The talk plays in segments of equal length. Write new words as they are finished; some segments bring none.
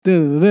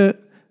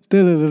Welcome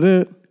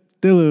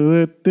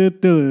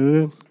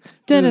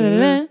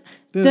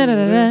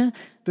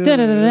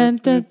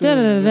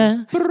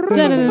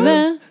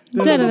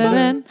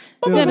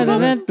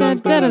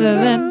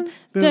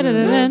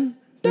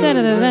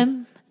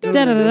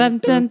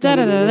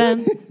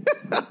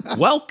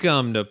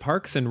to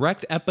Parks and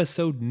Rec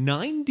episode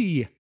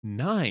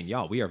 99.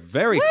 Y'all, we are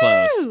very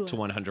close to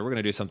 100. We're going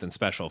to do something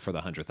special for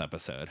the 100th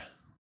episode.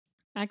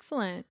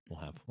 Excellent.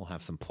 We'll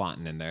have some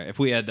plotting in there. If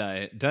we had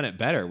done it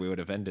better, we would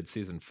have ended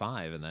season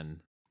 5 and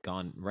then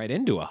gone right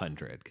into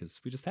 100 because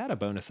we just had a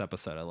bonus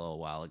episode a little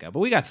while ago.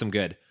 But we got some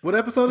good. What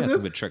episode is this?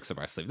 Some good tricks up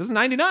our sleeve. This is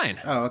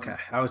 99. Oh, okay.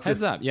 I was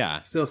just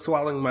still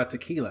swallowing my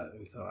tequila,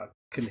 and so I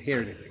couldn't hear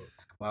anything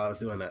while I was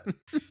doing that.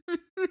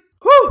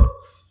 Whew!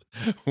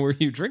 Were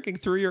you drinking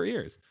through your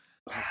ears?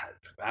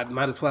 I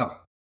might as well.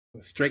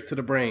 Straight to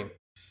the brain.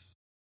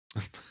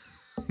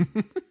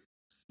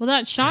 Well,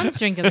 that's Sean's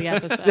drink of the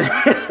episode.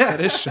 That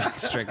is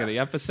Sean's drink of the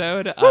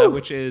episode,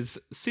 which is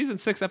season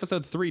 6,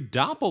 episode 3,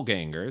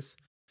 Dopplegangers,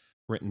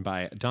 written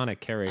by Donna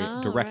Carey,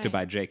 directed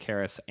by Jake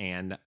Harris,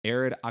 and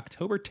aired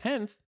October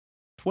 10th,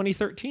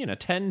 2013. A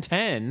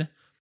 10-10.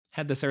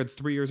 Had this aired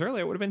 3 years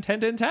earlier, it would have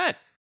been 10-10-10.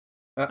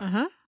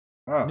 Uh-huh.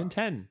 Oh. Been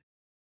 10.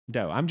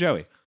 Doe. I'm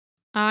Joey.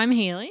 I'm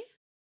Haleigh.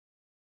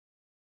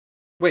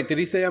 Wait, did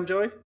he say I'm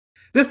Joey?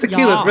 This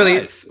tequila's really...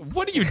 Yes.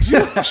 What are you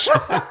doing,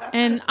 Sean?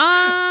 And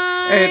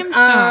I'm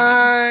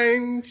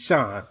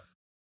Sean.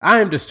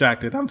 I'm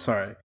distracted. I'm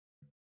sorry.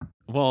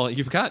 Well,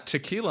 you've got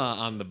tequila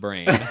on the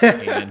brain,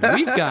 and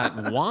we've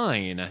got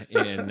wine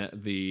in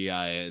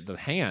the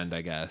hand,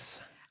 I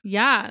guess.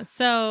 Yeah,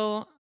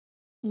 so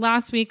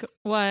last week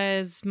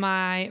was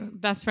my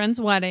best friend's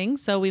wedding,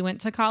 so we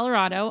went to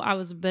Colorado. I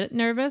was a bit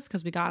nervous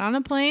because we got on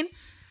a plane,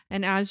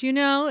 and as you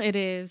know, it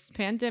is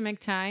pandemic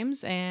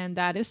times, and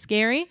that is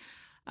scary.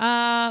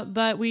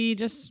 But we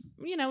just,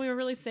 we were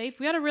really safe.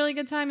 We had a really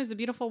good time. It was a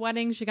beautiful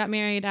wedding. She got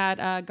married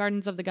at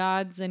Gardens of the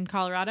Gods in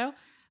Colorado.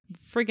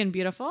 Freaking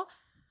beautiful.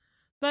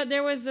 But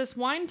there was this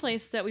wine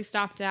place that we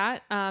stopped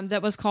at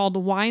that was called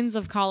Wines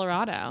of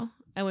Colorado.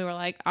 And we were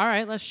like, all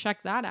right, let's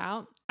check that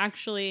out.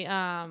 Actually,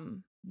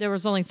 there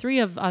was only 3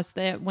 of us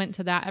that went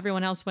to that.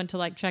 Everyone else went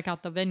to check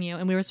out the venue.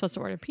 And we were supposed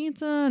to order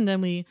pizza. And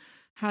then we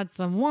had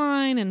some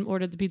wine and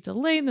ordered the pizza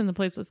late. And then the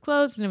place was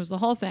closed. And it was the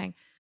whole thing.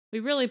 We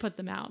really put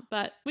them out,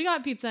 but we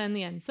got pizza in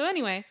the end. So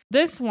anyway,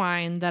 this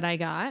wine that I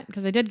got,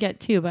 because I did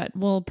get 2, but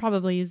we'll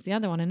probably use the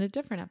other one in a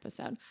different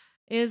episode,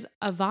 is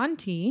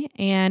Avanti,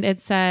 and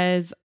it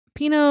says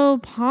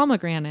Pinot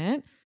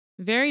Pomegranate.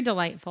 Very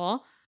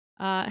delightful.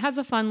 It has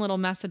a fun little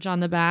message on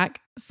the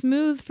back.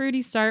 Smooth,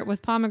 fruity start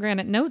with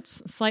pomegranate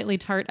notes, slightly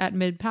tart at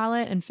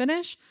mid-palate and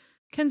finish.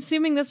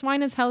 Consuming this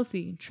wine is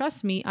healthy.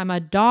 Trust me, I'm a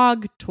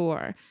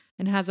dogtor.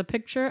 And has a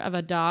picture of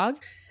a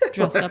dog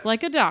dressed up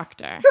like a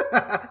doctor.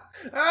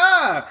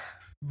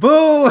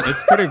 Boo!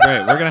 It's pretty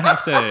great. We're going to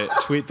have to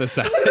tweet this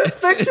out.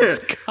 It's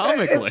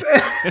comically.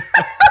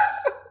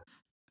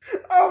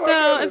 Oh my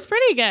God. It's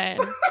pretty good.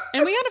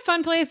 And we had a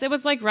fun place. It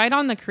was right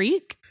on the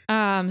creek.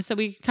 So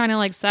we kind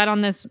of sat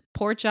on this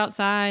porch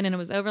outside and it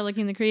was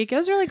overlooking the creek. It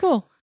was really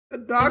cool.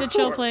 It was a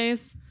chill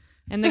place.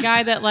 And the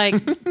guy that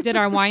did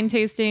our wine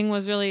tasting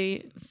was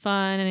really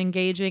fun and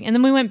engaging. And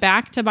then we went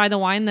back to buy the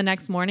wine the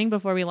next morning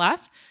before we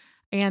left.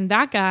 And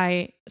that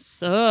guy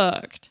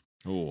sucked.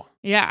 Ooh.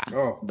 Yeah.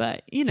 Oh.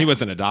 But, he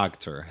wasn't a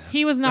doctor.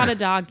 He was not a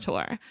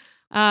dogtor.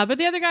 But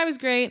the other guy was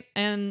great.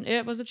 And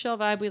it was a chill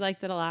vibe. We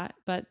liked it a lot.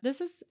 But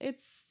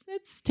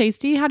it's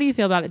tasty. How do you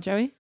feel about it,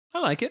 Joey?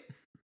 I like it.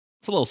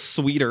 It's a little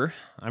sweeter.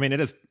 I mean,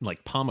 it is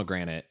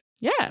pomegranate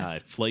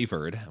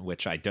flavored,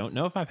 which I don't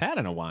know if I've had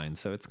in a wine.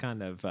 So it's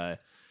kind of... it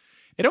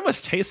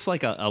almost tastes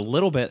like a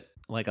little bit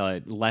like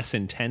a less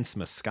intense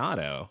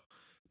Moscato,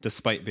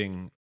 despite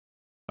being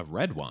a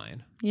red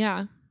wine.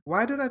 Yeah.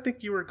 Why did I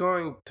think you were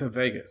going to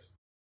Vegas?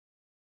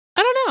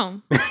 I don't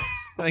know.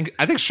 I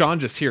think Sean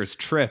just hears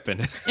trip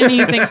and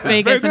he thinks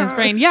Vegas in his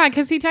brain. Yeah,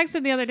 because he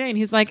texted the other day and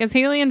he's like, "Is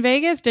Haleigh in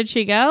Vegas? Did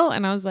she go?"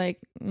 And I was like,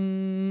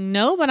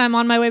 "No, but I'm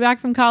on my way back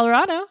from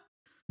Colorado."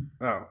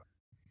 Oh,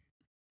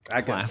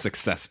 classic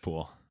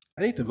cesspool.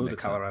 I need to move to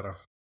Colorado.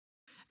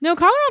 No,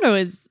 Colorado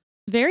is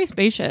very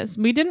spacious.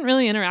 We didn't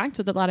really interact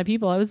with a lot of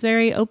people. It was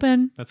very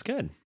open. That's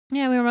good.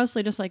 Yeah, we were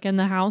mostly just in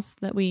the house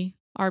that we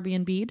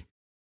Airbnb'd.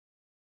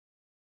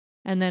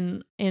 And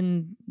then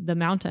in the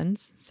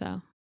mountains,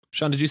 so.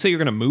 Sean, did you say you're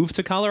going to move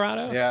to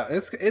Colorado? Yeah,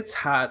 it's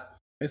hot.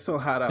 It's so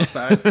hot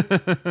outside.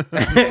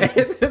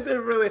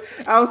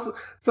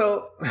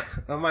 So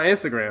on my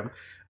Instagram,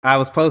 I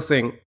was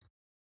posting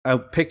a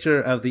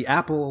picture of the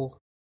Apple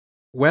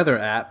weather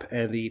app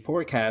and the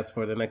forecast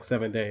for the next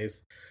 7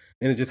 days.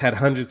 And it just had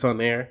hundreds on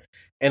there.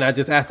 And I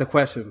just asked the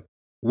question,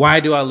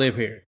 why do I live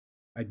here?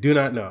 I do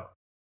not know.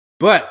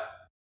 But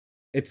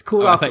it's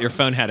cool. I thought your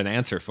phone had an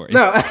answer for you.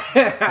 No,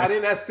 I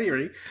didn't ask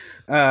Siri.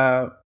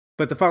 But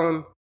the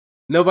phone,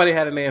 nobody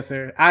had an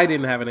answer. I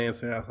didn't have an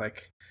answer. I was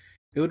like,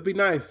 it would be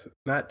nice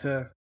not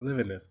to live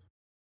in this.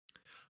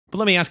 But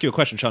let me ask you a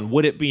question, Sean.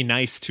 Would it be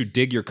nice to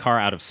dig your car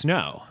out of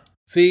snow?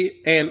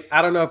 See, and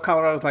I don't know if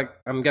Colorado's like,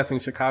 I'm guessing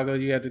Chicago,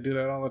 you had to do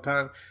that all the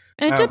time.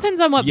 It depends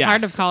on what yes.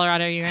 part of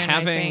Colorado you're in.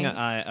 Having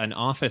an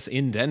office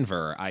in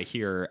Denver, I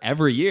hear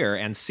every year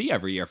and see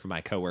every year from my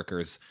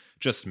coworkers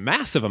just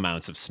massive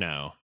amounts of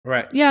snow.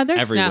 Right. Yeah,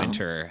 there's every snow.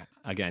 Winter.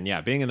 Again,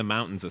 yeah, being in the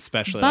mountains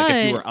especially. Like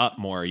if you were up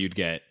more, you'd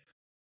get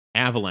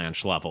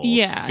avalanche levels.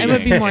 Yeah, it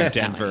would be more in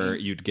snowy. Denver,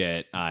 you'd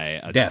get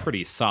a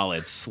pretty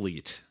solid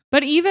sleet.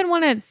 But even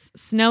when it's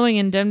snowing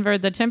in Denver,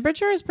 the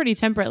temperature is pretty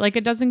temperate. Like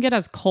it doesn't get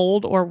as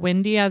cold or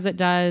windy as it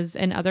does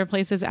in other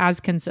places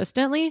as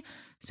consistently.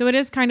 So it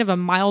is kind of a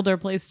milder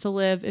place to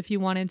live if you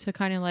wanted to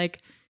kind of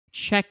like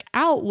check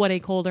out what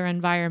a colder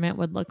environment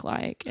would look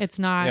like. It's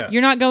not,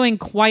 you're not going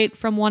quite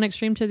from one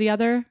extreme to the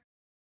other.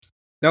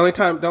 The only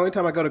time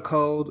I go to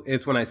cold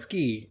is when I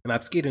ski, and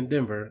I've skied in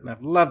Denver, and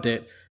I've loved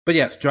it. But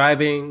yes,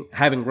 driving,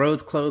 having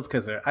roads closed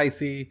because they're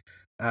icy,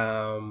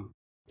 driving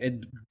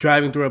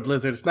through a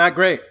blizzard, it's not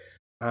great.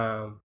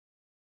 But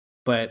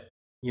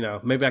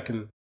maybe I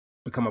can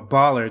become a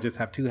baller, just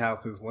have two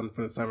houses, one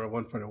for the summer,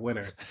 one for the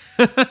winter.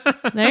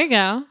 There you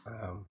go.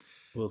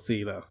 We'll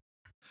see though.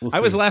 I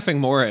was laughing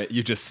more at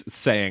you just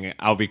saying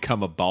I'll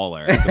become a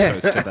baller as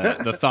opposed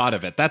to the thought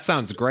of it. That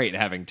sounds great,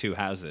 having two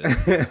houses.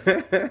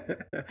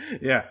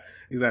 Yeah,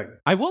 exactly.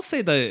 I will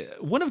say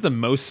one of the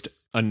most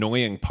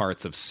annoying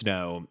parts of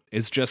snow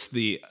is just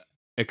the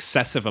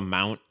excessive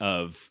amount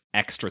of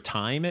extra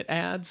time it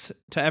adds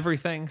to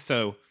everything.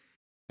 So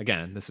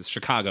again, this is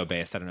Chicago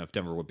based. I don't know if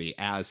Denver would be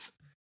as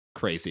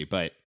crazy,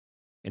 but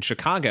in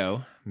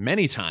Chicago,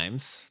 many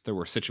times there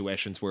were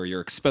situations where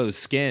your exposed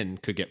skin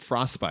could get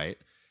frostbite.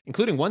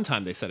 Including one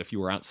time they said if you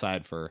were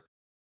outside for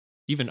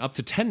even up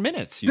to 10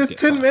 minutes, you'd just get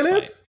 10 frostbite.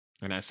 minutes?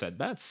 And I said,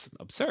 that's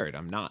absurd.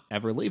 I'm not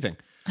ever leaving.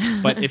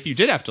 But if you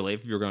did have to leave,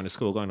 if you were going to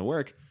school, going to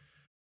work,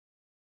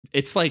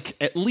 it's like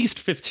at least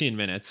 15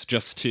 minutes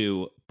just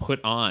to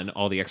put on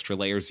all the extra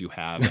layers you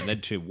have and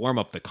then to warm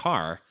up the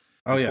car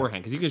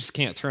beforehand. Because you just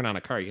can't turn on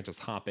a car. You can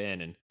just hop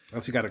in and...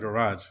 Unless you got a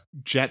garage.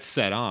 Jet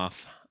set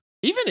off.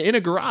 Even in a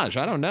garage,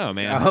 I don't know,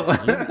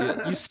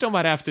 man. You still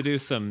might have to do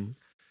some...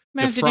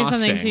 Might have to do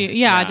something to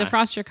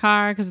defrost your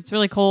car because it's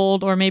really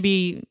cold, or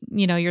maybe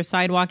your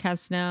sidewalk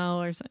has snow,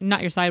 or not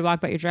your sidewalk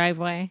but your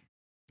driveway.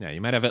 Yeah, you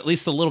might have at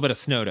least a little bit of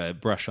snow to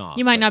brush off.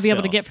 You might not be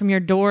able to get from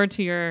your door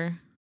to your.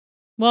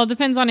 Well, it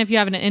depends on if you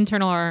have an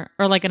internal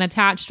or like an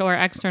attached or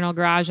external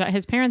garage. At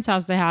his parents'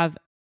 house, they have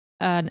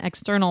an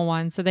external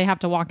one, so they have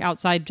to walk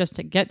outside just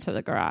to get to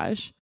the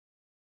garage.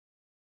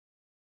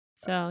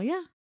 So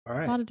yeah, all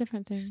right, a lot of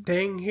different things.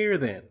 Staying here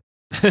then.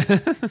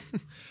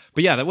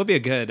 But yeah, that would be a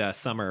good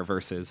summer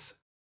versus...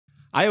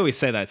 I always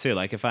say that too.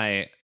 Like if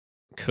I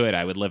could,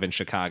 I would live in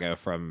Chicago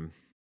from...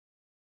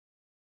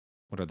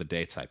 What are the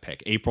dates I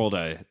pick? April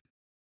to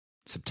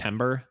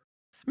September?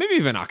 Maybe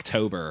even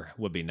October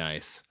would be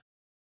nice.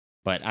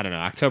 But I don't know.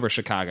 October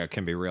Chicago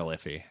can be real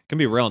iffy. It can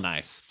be real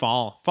nice.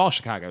 Fall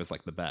Chicago is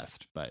like the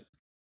best, but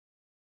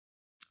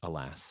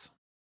alas.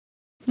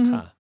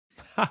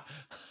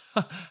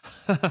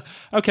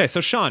 Okay,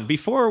 so Sean,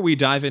 before we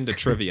dive into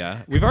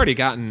trivia, we've already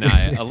gotten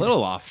a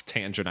little off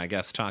tangent, I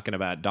guess, talking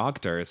about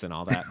doctors and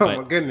all that.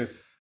 Oh, my goodness.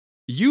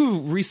 You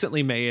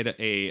recently made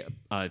a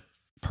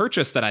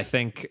purchase that I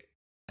think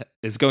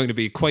is going to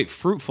be quite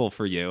fruitful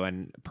for you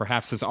and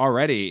perhaps has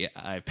already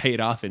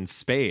paid off in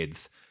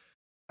spades.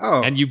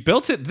 Oh. And you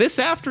built it this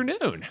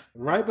afternoon.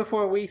 Right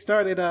before we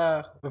started,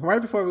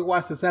 right before we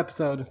watched this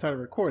episode and started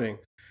recording.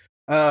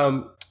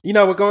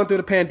 We're going through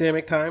the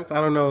pandemic times. I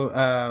don't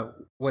know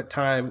what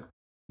time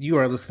you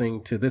are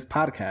listening to this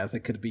podcast. It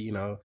could be,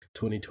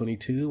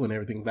 2022 when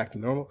everything's back to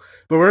normal.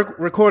 But we're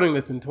recording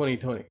this in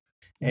 2020.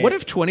 And what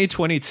if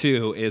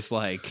 2022 is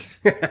like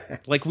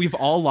we've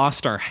all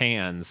lost our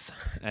hands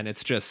and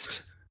it's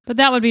just... But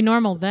that would be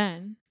normal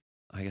then.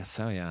 I guess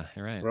so, yeah.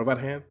 You're right. Robot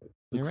hands?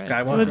 You're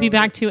right. It would be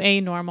back to a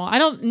normal.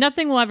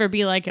 Nothing will ever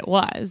be like it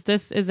was.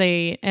 This is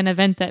an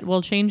event that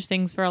will change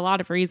things for a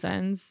lot of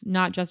reasons,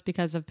 not just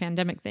because of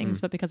pandemic things,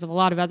 but because of a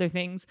lot of other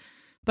things.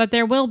 But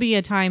there will be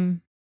a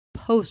time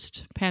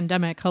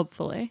post-pandemic,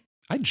 hopefully.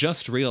 I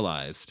just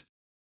realized,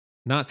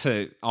 not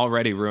to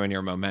already ruin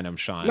your momentum,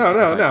 Sean. No.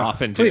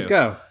 Often Please do.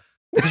 Go.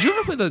 Did you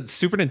ever play the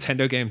Super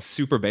Nintendo game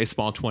Super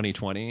Baseball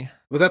 2020?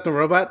 Was that the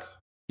robots?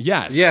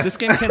 Yes. This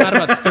game came out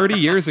about 30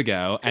 years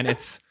ago, and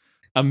it's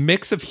a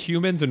mix of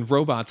humans and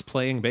robots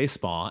playing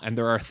baseball, and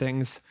there are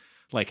things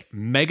like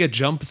mega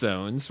jump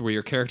zones where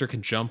your character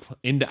can jump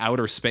into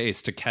outer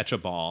space to catch a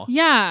ball.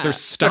 Yeah. There's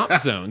stop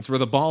zones where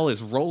the ball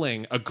is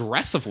rolling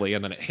aggressively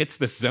and then it hits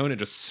this zone and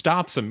just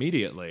stops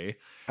immediately.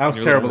 I was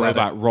terrible at it.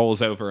 The robot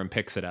rolls over and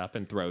picks it up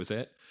and throws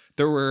it.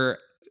 There were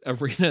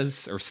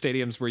arenas or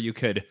stadiums where you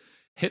could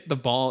hit the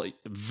ball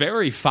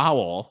very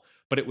foul,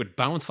 but it would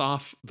bounce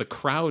off the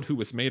crowd who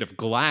was made of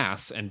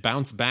glass and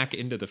bounce back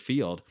into the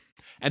field.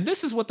 And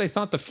this is what they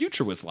thought the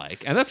future was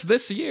like. And that's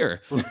this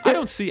year. I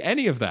don't see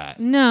any of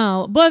that.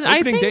 No, but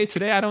Opening day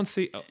today, I don't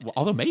see...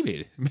 although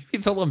maybe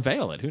they'll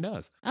unveil it. Who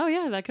knows? Oh,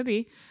 yeah, that could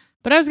be.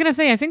 But I was going to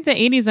say, I think the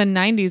 80s and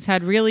 90s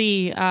had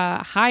really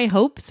high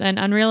hopes and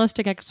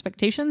unrealistic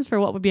expectations for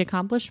what would be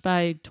accomplished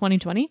by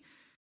 2020.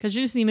 Because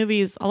you see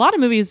movies, a lot of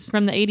movies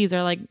from the 80s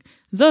are like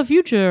the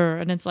future,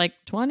 and it's like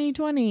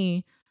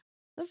 2020.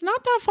 That's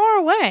not that far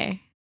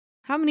away.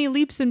 How many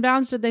leaps and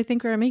bounds did they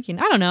think we were making?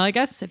 I don't know. I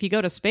guess if you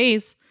go to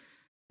space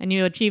and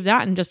you achieve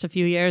that in just a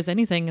few years,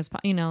 anything is,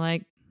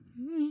 like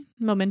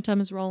momentum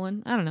is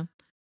rolling. I don't know.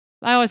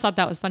 I always thought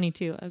that was funny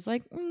too. I was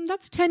like,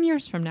 that's 10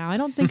 years from now. I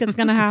don't think it's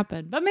going to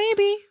happen, but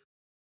maybe.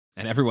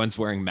 And everyone's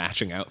wearing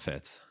matching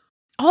outfits.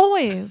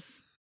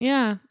 Always.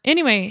 Yeah.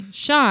 Anyway,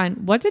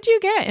 Sean, what did you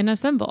get in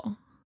Assemble?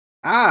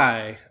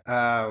 I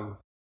am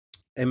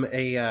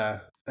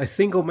a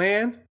single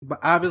man,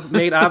 but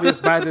made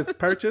obvious by this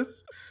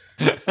purchase.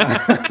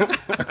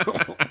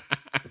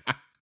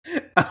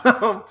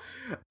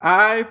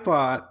 I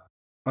bought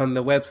on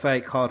the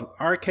website called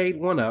Arcade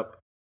 1UP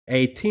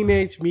a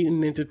Teenage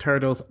Mutant Ninja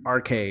Turtles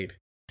arcade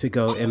to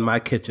go in my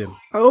kitchen.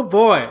 Oh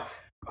boy,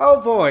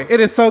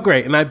 it is so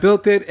great, and I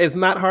built it. It's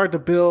not hard to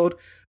build.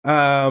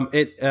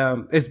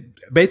 It's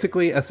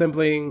basically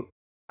assembling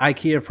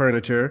IKEA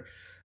furniture.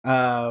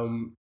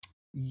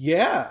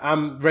 Yeah,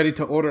 I'm ready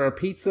to order a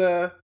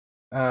pizza.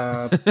 Put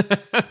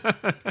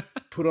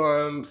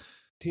on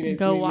Teenage Mutant Ninja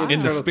Turtles, in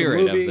the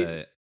spirit of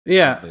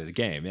the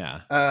game,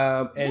 yeah.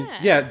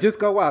 Just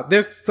go out.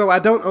 So I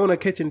don't own a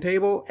kitchen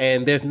table,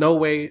 and there's no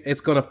way it's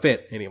gonna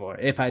fit anymore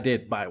if I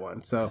did buy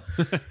one. So,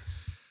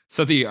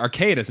 so the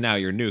arcade is now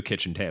your new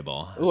kitchen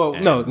table. Well,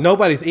 no,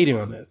 nobody's eating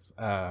on this.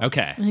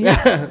 Okay,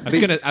 I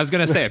was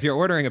gonna say if you're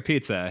ordering a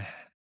pizza.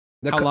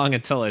 How long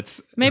until it's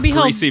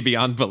greasy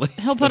beyond belief?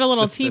 He'll put a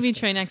little TV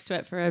tray next to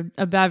it for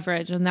a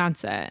beverage, and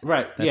that's it.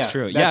 Right. That's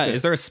true. Yeah.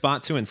 Is there a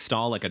spot to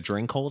install like a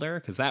drink holder?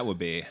 Because that would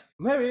be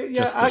maybe.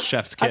 Just the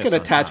chef's kiss. I could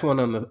attach one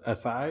on the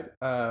side.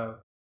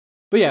 But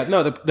yeah,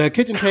 no. The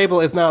kitchen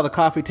table is now the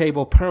coffee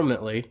table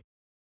permanently.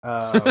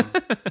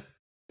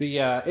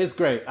 It's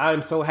great.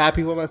 I'm so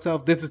happy with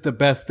myself. This is the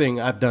best thing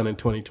I've done in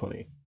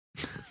 2020.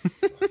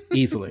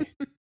 Easily.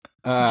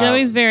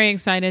 Joey's very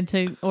excited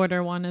to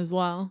order one as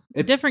well.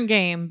 A different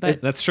game,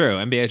 but that's true.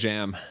 NBA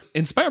Jam,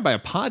 inspired by a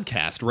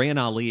podcast. Ray and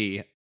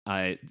Ali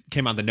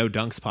came on the No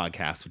Dunks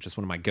podcast, which is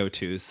one of my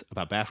go-tos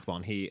about basketball,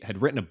 and he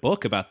had written a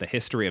book about the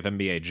history of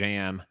NBA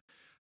Jam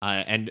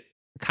and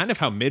kind of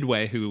how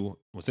Midway, who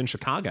was in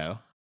Chicago,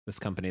 this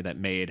company that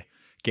made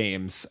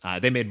games,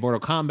 they made Mortal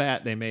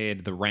Kombat, they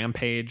made the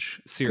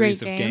Rampage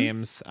series of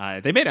games.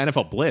 They made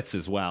NFL Blitz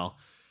as well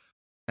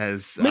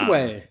as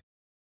Midway.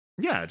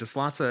 Yeah, just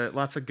lots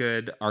of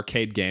good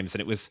arcade games. And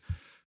it was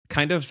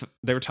kind of,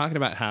 they were talking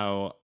about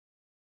how,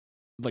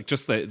 like,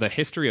 just the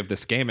history of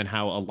this game and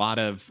how a lot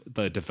of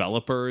the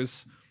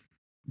developers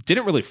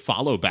didn't really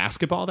follow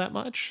basketball that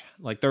much.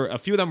 Like, a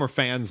few of them were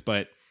fans,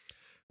 but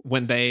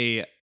when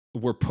they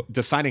were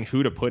deciding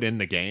who to put in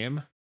the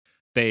game,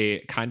 they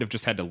kind of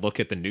just had to look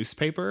at the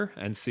newspaper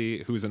and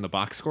see who's in the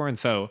box score. And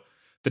so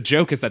the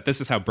joke is that this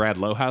is how Brad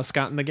Lohaus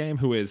got in the game,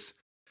 who is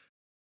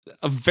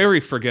a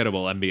very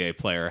forgettable NBA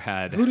player.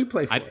 Who did he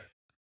play for?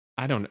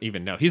 I don't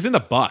even know. He's in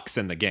the Bucks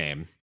in the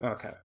game.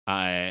 Okay.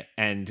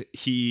 And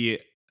he,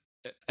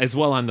 as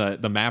well on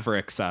the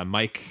Mavericks,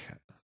 Mike,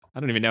 I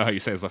don't even know how you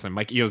say his last name,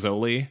 Mike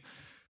Iozoli.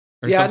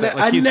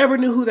 I never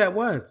knew who that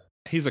was.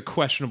 He's a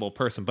questionable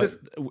person, but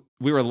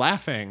we were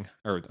laughing,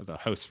 or the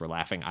hosts were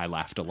laughing, I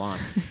laughed along,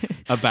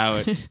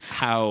 about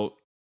how,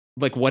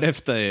 like, what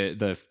if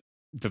the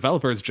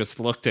developers just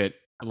looked at,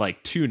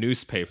 like, two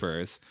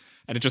newspapers,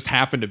 and it just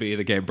happened to be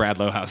the game Brad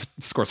Lohaus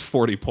scores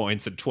 40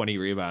 points and 20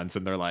 rebounds,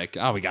 and they're like,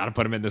 oh, we got to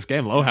put him in this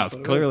game.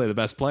 Lohaus, clearly the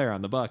best player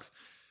on the Bucks.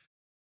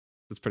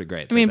 It's pretty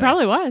great. I mean,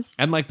 probably was.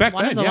 And like back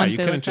then, yeah,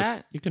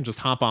 you can just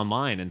hop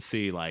online and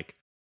see, like,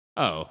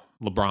 oh,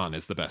 LeBron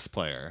is the best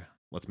player.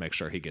 Let's make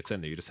sure he gets in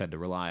there. You just had to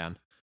rely on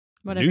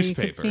whatever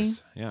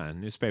newspapers. Yeah,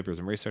 newspapers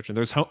and research. And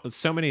there's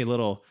so many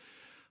little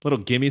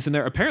gimmies in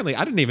there. Apparently,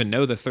 I didn't even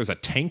know this. There's a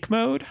tank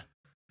mode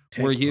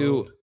where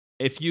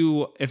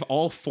if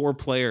all four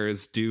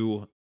players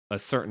do a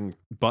certain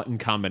button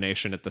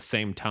combination at the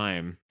same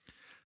time,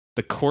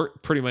 the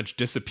court pretty much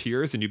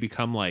disappears and you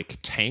become like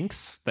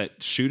tanks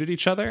that shoot at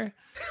each other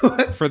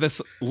for this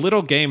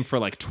little game for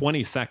like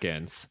 20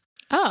 seconds.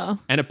 Oh.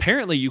 And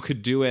apparently you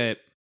could do it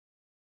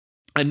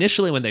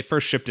initially when they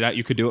first shipped it out,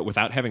 you could do it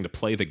without having to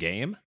play the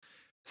game.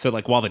 So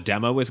like while the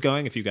demo was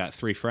going, if you got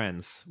 3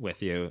 friends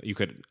with you, you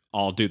could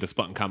all do this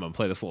button combo and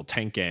play this little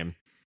tank game.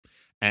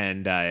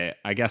 And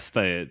I guess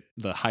the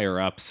higher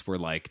ups were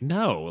like,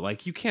 no,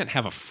 like you can't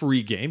have a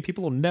free game.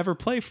 People will never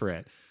play for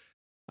it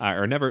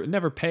or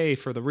never pay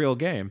for the real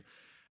game.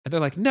 And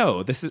they're like,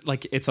 no, this is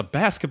like, it's a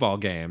basketball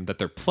game that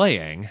they're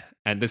playing.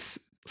 And this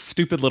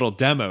stupid little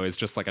demo is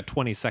just like a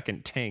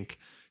 20-second tank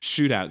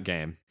shootout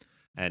game.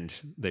 And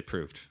they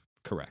proved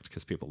correct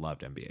because people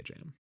loved NBA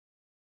Jam.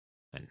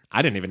 And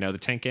I didn't even know the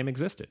tank game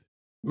existed.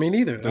 Me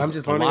neither. I'm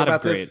just learning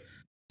about this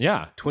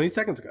 20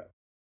 seconds ago.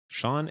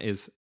 Sean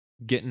is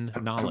getting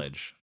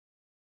knowledge.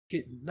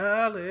 Getting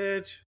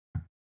knowledge.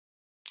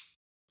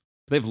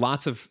 They have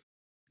lots of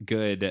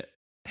good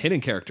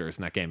hidden characters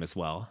in that game as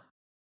well.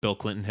 Bill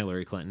Clinton,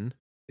 Hillary Clinton.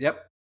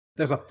 Yep.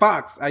 There's a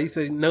fox. I used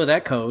to know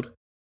that code.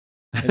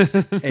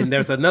 And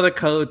there's another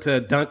code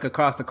to dunk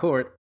across the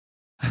court.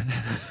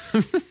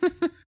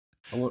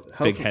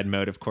 Big head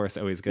mode, of course,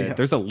 always good. Yeah.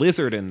 There's a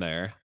lizard in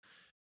there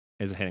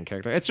as a hidden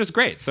character. It's just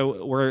great.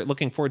 So we're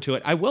looking forward to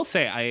it. I will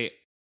say I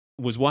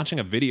was watching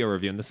a video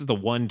review, and this is the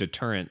one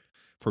deterrent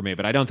for me,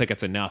 but I don't think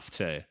it's enough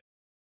to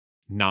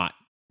not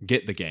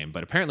get the game.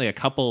 But apparently a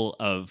couple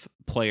of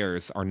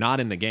players are not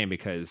in the game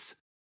because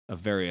of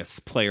various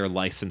player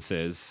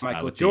licenses.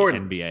 Michael with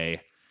Jordan. The NBA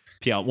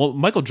PL. Well,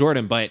 Michael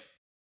Jordan, but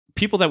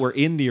people that were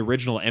in the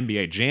original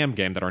NBA Jam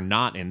game that are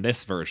not in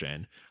this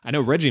version. I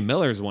know Reggie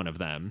Miller is one of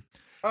them.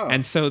 Oh.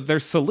 And so their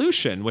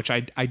solution, which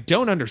I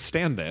don't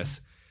understand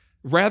this,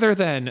 rather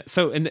than,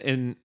 so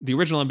in the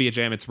original NBA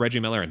Jam, it's Reggie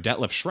Miller and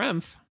Detlef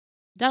Schrempf.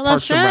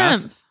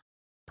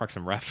 Parks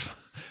and Rec.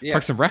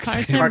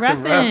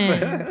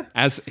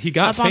 As he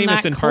got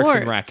famous in Parks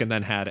and Rec and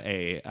then had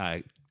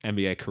a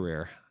NBA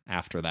career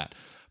after that.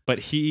 But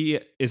he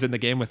is in the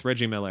game with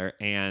Reggie Miller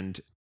and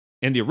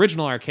in the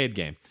original arcade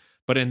game.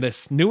 But in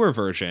this newer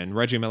version,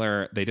 Reggie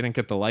Miller, they didn't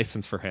get the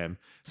license for him.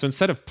 So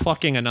instead of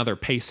plucking another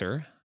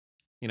pacer,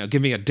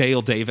 give me a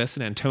Dale Davis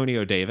and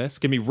Antonio Davis,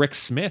 give me Rick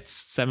Smits,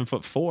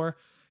 7'4". You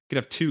could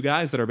have two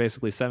guys that are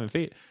basically 7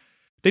 feet.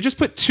 They just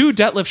put two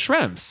Detlef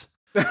Schrempfs.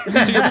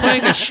 So you're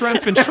playing as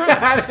Schrempf and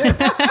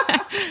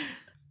Schrempf.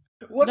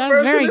 What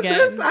version is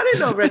this? I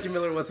didn't know Reggie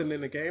Miller wasn't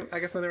in the game. I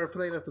guess I never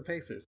played as the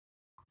Pacers.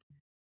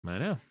 I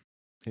know.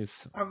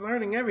 I'm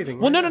learning everything.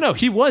 Well, no.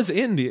 He was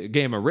in the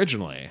game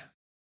originally,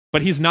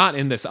 but he's not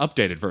in this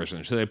updated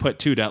version. So they put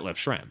two Detlef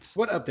Schrempfs.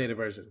 What updated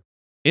version?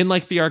 In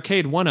like the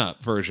arcade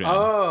 1-up version.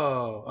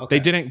 Oh, okay. They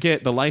didn't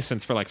get the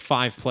license for like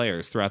 5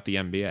 players throughout the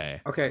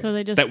NBA. Okay. So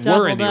they just that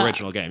were in the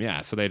original game.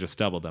 Yeah, so they just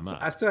doubled them up.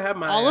 I still have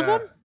my all of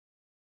them.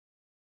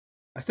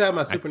 I still have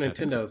my Super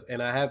Nintendos,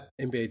 and I have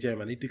NBA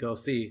Jam. I need to go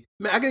see.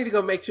 Man, I need to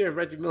go make sure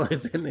Reggie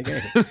Miller's in the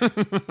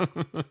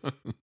game.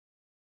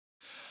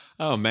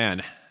 Oh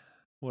man,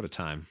 what a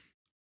time!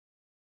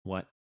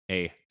 What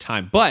a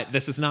time! But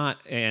this is not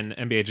an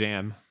NBA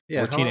Jam.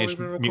 Yeah, or Teenage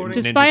Mutant Ninja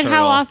Despite Turtle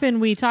how often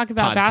we talk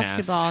about podcast.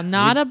 basketball,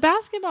 not a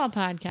basketball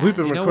podcast. We've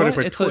been recording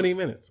for 20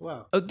 minutes.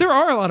 Wow. There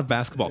are a lot of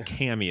basketball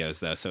cameos,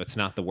 though, so it's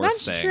not the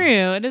worst thing. That's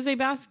true. It is a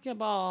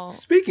basketball.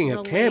 Speaking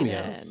of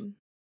cameos.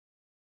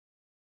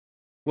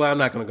 Well, I'm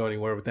not going to go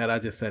anywhere with that. I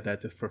just said that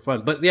just for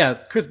fun. But yeah,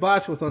 Chris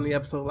Bosh was on the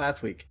episode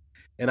last week,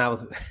 and I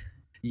was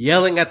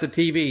yelling at the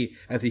TV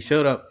as he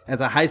showed up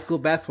as a high school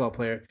basketball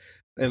player,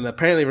 and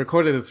apparently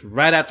recorded this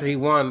right after he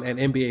won an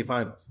NBA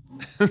Finals.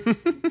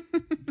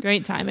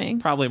 Great timing.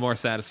 Probably more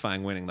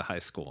satisfying winning the high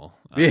school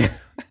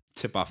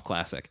tip-off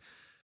classic.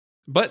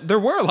 But there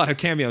were a lot of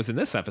cameos in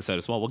this episode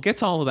as well. We'll get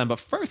to all of them, but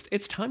first,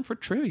 it's time for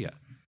trivia.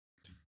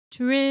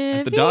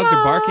 As the dogs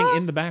are barking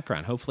in the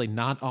background, hopefully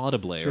not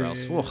audibly, or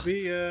else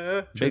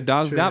big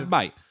dogs got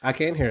bite. I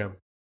can't hear him.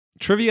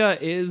 Trivia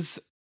is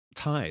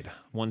tied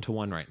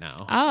 1-1 right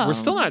now. Oh. We're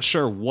still not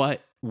sure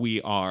what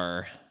we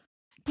are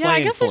Yeah,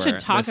 I guess we should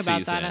talk this about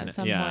season. that at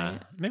some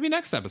point. Maybe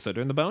next episode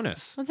during the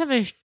bonus. Let's have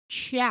a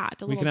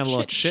chat. We can have a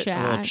little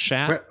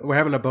chat. We're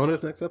having a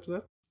bonus next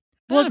episode?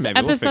 Well, it's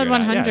episode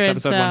 100. It's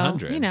episode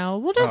 100. So,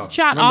 we'll just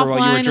chat Remember offline.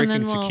 While you were drinking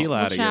and then tequila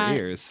we'll out of your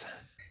ears.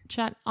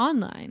 Chat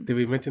online. Did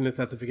we mention this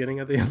at the beginning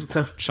of the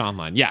episode?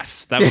 Seanline.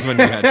 Yes, that was when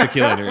you had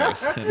tequila in your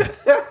ears.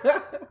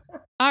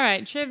 All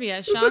right,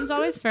 trivia. Sean's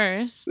always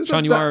first.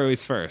 Sean, you are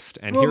always first.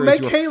 And well, here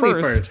make is your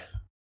Haleigh first.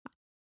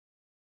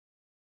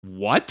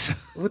 What?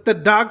 With the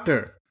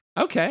doctor.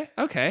 Okay.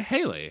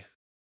 Haleigh.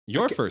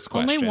 Your first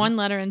question. Only one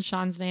letter in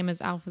Sean's name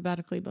is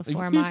alphabetically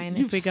before mine.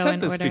 You've if we go said in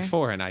this order.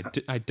 before, and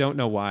I don't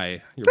know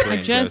why your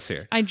brain goes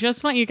here. I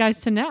just want you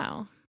guys to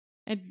know.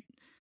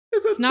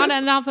 It's not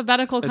an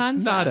alphabetical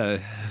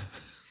concept.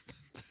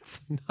 It's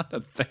not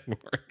a thing.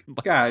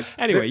 Guys,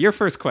 anyway, your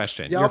first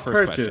question. Y'all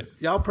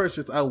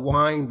purchased a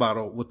wine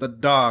bottle with a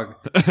dog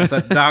with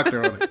a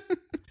doctor on it.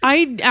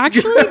 I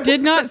actually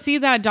did not see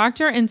that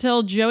doctor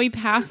until Joey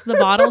passed the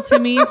bottle to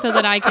me so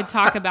that I could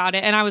talk about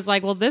it. And I was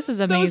like, well, this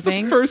is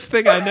amazing. That was the first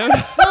thing I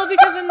noticed. Well,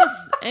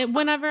 because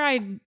whenever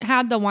I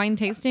had the wine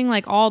tasting,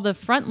 like all the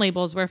front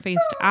labels were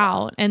faced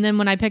out. And then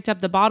when I picked up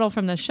the bottle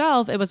from the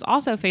shelf, it was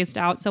also faced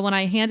out. So when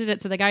I handed it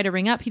to the guy to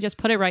ring up, he just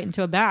put it right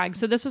into a bag.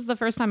 So this was the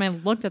first time I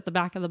looked at the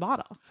back of the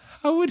bottle.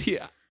 How would he?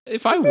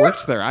 If I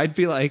worked there, I'd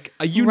be like,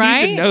 you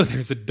need to know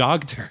there's a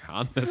dogtor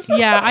on this.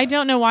 Yeah, I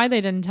don't know why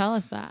they didn't tell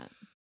us that.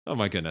 Oh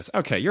my goodness.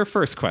 Okay, your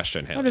first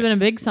question, Haleigh. That would have been a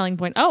big selling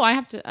point. Oh,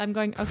 I'm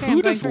going. Okay.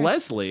 Who does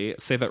Leslie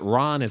say that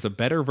Ron is a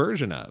better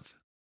version of?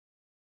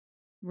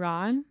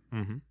 Ron?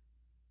 Mm-hmm.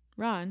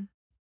 Ron.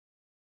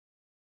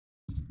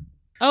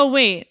 Oh,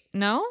 wait.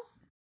 No?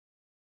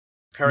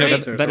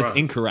 That is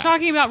incorrect.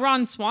 Talking about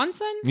Ron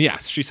Swanson?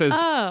 Yes. She says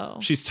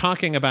she's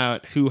talking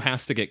about who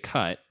has to get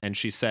cut, and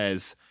she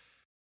says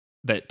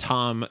that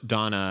Tom,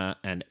 Donna,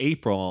 and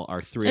April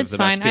are three of the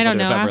best people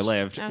that have ever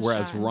lived,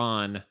 whereas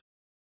Ron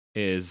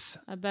is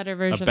a better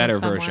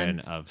version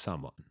of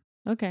someone.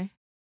 Okay.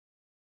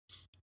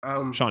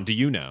 Sean, do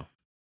you know?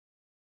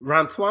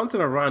 Ron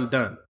Swanson or Ron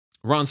Dunn?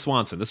 Ron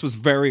Swanson. This was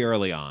very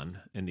early on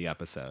in the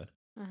episode.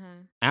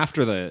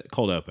 After the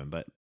cold open,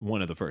 but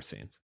one of the first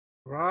scenes.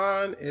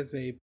 Ron is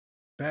a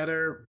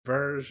better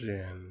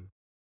version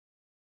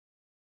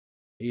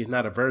he's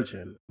not a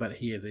virgin, but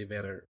he is a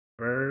better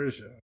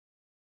version,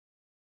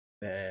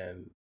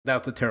 then that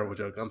was a terrible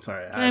joke. I'm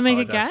sorry. Can I make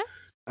a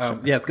guess?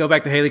 Yes, go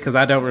back to Haleigh because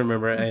I don't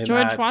remember. And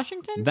George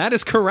Washington? That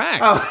is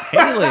correct. Oh,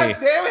 Haleigh.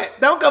 Damn it.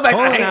 Don't go back to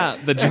Haleigh.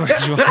 Out the George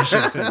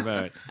Washington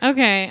vote.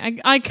 Okay,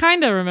 I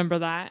kind of remember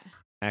that.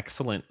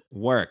 Excellent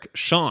work.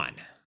 Sean,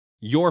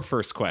 your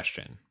first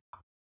question.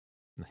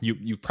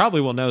 You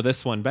probably will know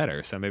this one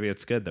better, so maybe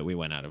it's good that we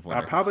went out of order.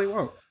 I probably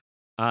won't.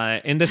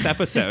 In this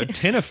episode,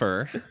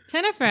 Tinnifer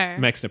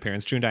makes an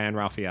appearance, Diane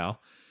Raphael,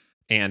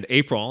 and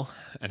April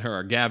and her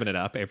are gabbing it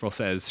up. April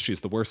says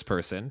she's the worst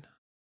person,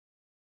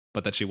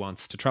 but that she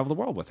wants to travel the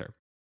world with her.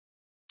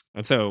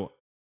 And so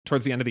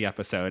towards the end of the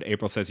episode,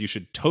 April says, you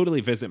should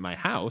totally visit my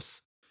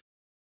house.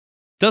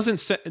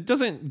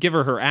 Doesn't give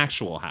her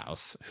actual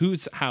house.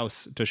 Whose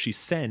house does she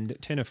send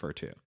Tinnifer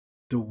to?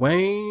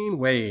 Dwayne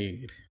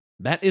Wade.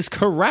 That is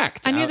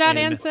correct. I knew that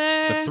answer.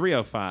 The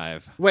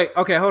 305. Wait,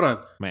 okay, hold on.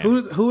 Man.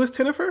 Who is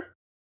Tinnifer?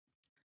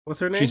 What's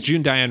her name? She's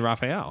Diane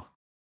Raphael.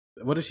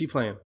 What is she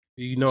playing?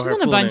 You know She's her in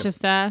full a bunch name. of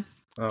stuff.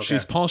 Okay.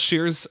 She's Paul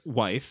Scheer's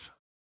wife.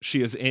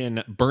 She is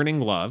in Burning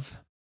Love.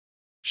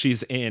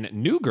 She's in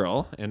New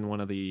Girl in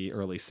one of the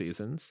early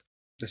seasons.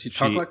 Does she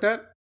talk like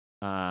that?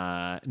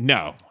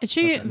 No. Is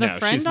she the no,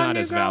 friend she's on not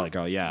New as Girl? Valley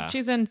Girl. Yeah.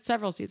 She's in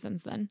several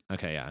seasons then.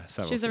 Okay, yeah. She's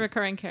seasons. a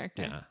recurring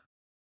character. Yeah.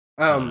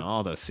 I don't know,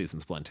 all those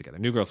seasons blend together.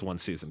 New Girl's one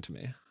season to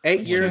me.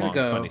 8 years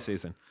ago. Funny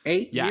season.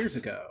 8 years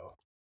ago,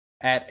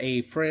 at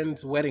a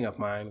friend's wedding of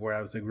mine where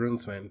I was a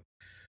groomsman,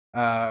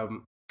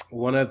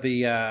 one of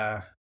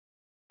the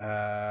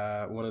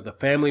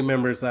family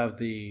members of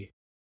the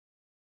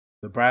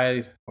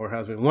bride or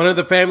husband, one of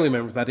the family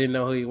members, I didn't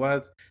know who he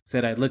was,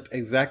 said I looked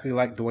exactly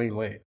like Dwayne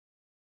Wade.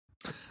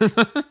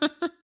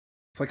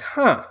 It's like,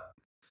 huh?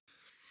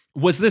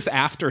 Was this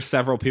after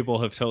several people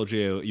have told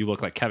you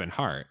look like Kevin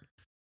Hart?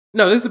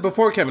 No, this is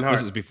before Kevin Hart.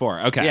 This is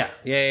before. Okay.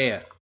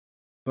 Yeah.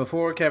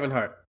 Before Kevin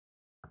Hart.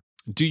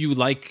 Do you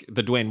like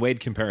the Dwayne Wade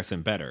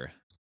comparison better?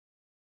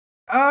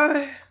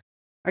 I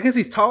guess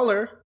he's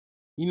taller,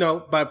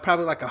 by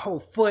probably like a whole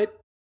foot.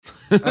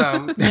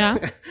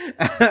 Yeah.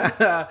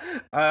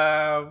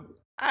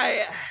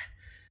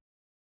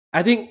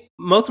 I think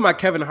most of my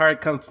Kevin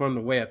Hart comes from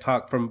the way I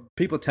talk. From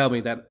people tell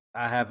me that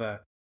I have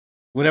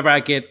whenever I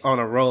get on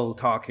a roll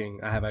talking,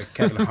 I have a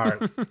Kevin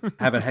Hart,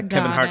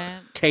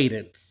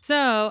 cadence.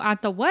 So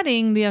at the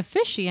wedding, the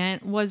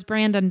officiant was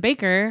Brandon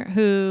Baker,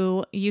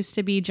 who used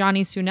to be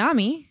Johnny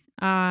Tsunami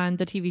on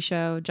the TV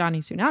show Johnny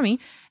Tsunami,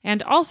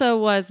 and also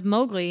was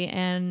Mowgli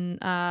in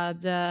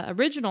the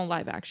original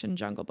live action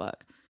Jungle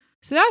Book.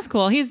 So that's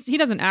cool. He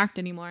doesn't act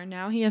anymore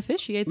now. He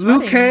officiates Liu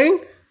weddings. Kang?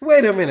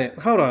 Wait a minute.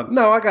 Hold on.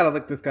 No, I gotta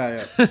look this guy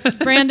up.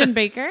 Brandon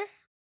Baker.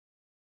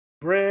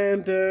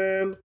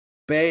 Brandon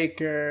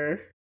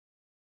Baker.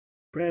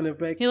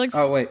 He looks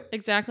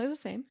exactly the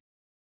same.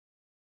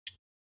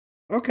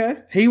 Okay.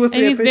 He was the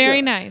and he's official.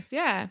 very nice.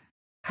 Yeah.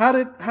 How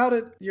did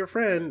your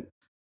friend...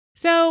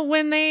 So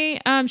when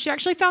they, she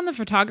actually found the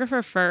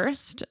photographer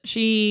first.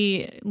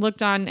 She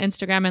looked on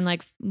Instagram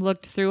and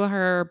looked through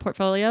her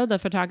portfolio, the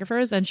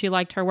photographers, and she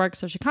liked her work.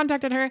 So she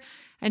contacted her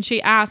and she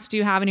asked, do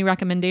you have any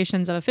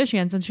recommendations of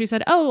officiants? And she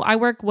said, oh, I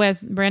work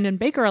with Brandon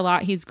Baker a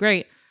lot. He's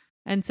great.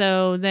 And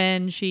so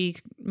then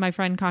my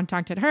friend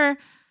contacted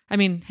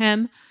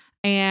him.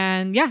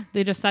 And yeah,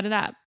 they just set it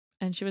up.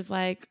 And she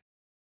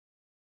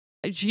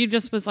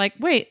just was like,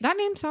 wait, that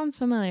name sounds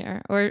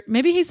familiar. Or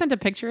maybe he sent a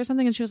picture or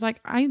something. And she was like,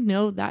 I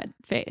know that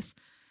face.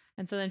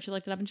 And so then she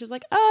looked it up and she was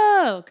like,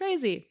 oh,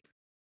 crazy.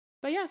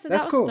 But yeah, so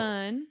that was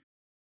fun.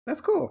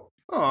 That's cool.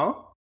 Aw.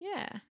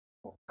 Yeah.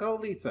 Go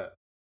Lisa.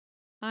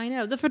 I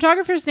know. The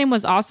photographer's name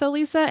was also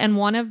Lisa, and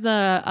one of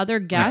the other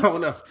guests. Oh,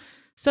 no.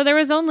 So there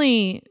were,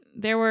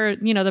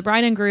 the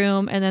bride and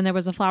groom, and then there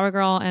was a flower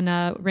girl and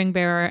a ring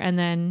bearer, and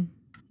then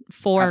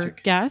 4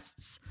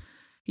 guests.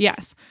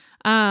 Yes.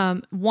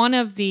 One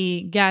of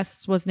the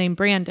guests was named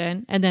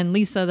Brandon, and then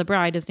Lisa, the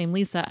bride, is named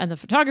Lisa, and the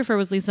photographer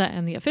was Lisa,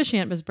 and the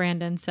officiant was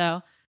Brandon.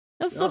 So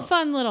it was a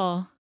fun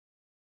little.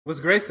 Was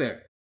Grace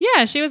there?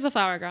 Yeah, she was the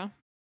flower girl.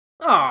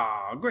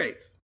 Oh,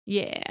 Grace.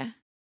 Yeah.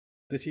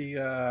 Did she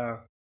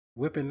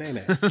whip in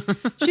Nene?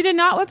 She did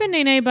not whip in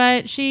Nene,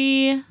 but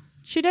she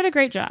did a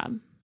great job.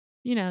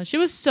 She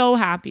was so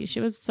happy.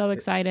 She was so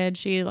excited.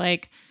 She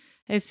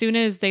as soon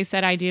as they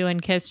said I do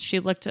and kissed, she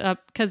looked up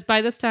because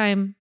by this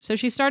time. So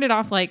she started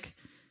off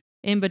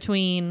in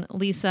between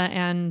Lisa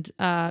and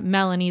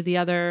Melanie, the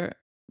other,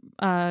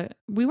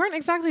 we weren't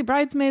exactly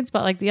bridesmaids,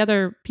 but the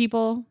other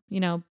people,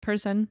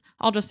 person.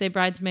 I'll just say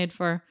bridesmaid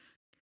for,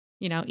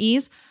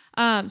 ease.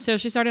 So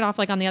she started off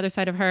on the other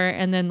side of her.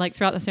 And then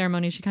throughout the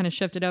ceremony, she kind of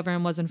shifted over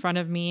and was in front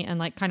of me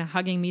and kind of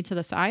hugging me to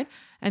the side.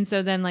 And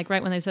so then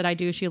right when they said I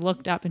do, she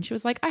looked up and she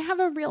was like, I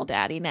have a real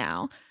daddy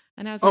now.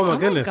 And I was like, my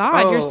goodness. My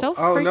God, you're so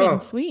freaking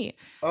freaking sweet.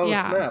 Oh,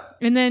 yeah. Snap.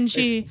 And then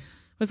she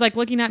was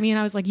looking at me and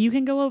I was like, you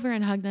can go over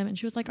and hug them. And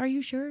she was like, are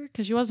you sure?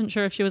 Because she wasn't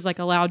sure if she was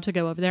allowed to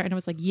go over there. And I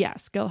was like,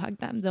 yes, go hug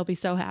them. They'll be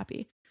so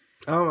happy.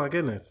 Oh my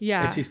goodness.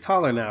 Yeah. And she's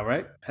taller now,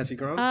 right? Has she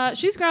grown?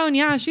 She's grown.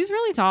 Yeah, she's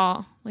really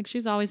tall. Like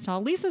she's always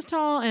tall. Lisa's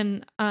tall,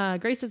 and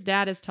Grace's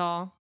dad is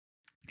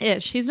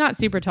tall-ish. He's not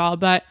super tall,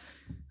 but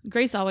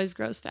Grace always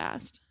grows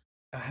fast.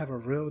 I have a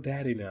real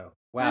daddy now.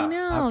 Wow. I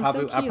know.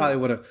 I probably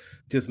would have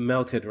just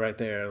melted right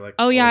there. Like,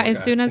 oh yeah.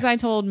 As soon as I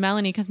told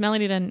Melanie, because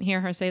Melanie didn't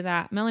hear her say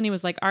that, Melanie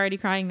was like already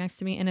crying next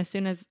to me, and as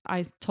soon as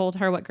I told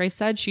her what Grace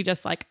said, she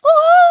just like,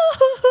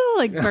 oh,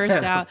 like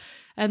burst out.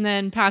 And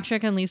then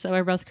Patrick and Lisa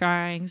were both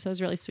crying, so it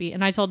was really sweet.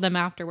 And I told them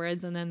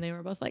afterwards, and then they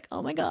were both like,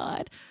 "Oh my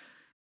god,"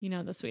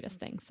 the sweetest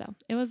thing. So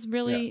it was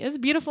really, it was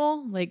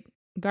beautiful. Like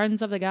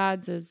Gardens of the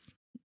Gods is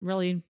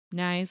really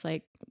nice.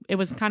 Like it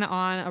was kind of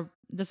on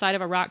the side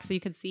of a rock, so you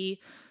could see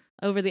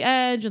over the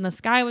edge, and the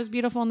sky was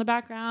beautiful in the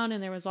background,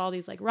 and there was all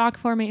these like rock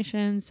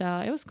formations. So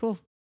it was cool.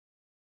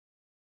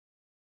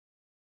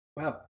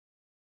 Wow.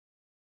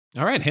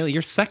 All right, Haleigh,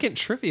 your second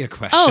trivia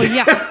question. Oh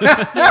yes,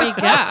 here we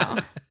go.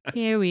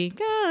 Here we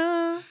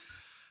go.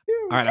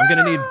 All right, I'm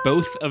going to need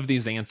both of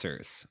these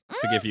answers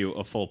to give you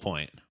a full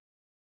point.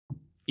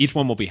 Each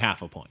one will be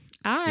half a point.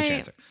 All right. Each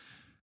answer.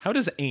 How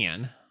does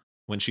Anne,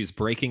 when she's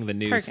breaking the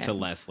news to Perkins.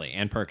 Leslie,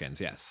 Anne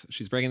Perkins, yes,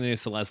 she's breaking the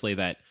news to Leslie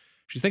that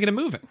she's thinking of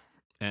moving,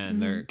 and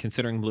they're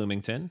considering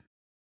Bloomington.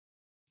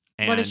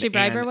 And what does she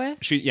bribe her with?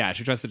 She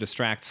tries to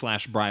distract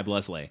 / bribe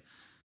Leslie.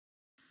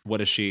 What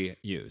does she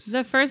use?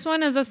 The first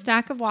one is a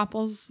stack of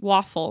waffles,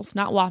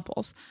 not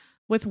waffles,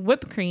 with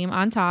whipped cream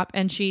on top.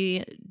 And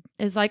she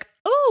is like,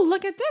 oh,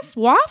 look at this,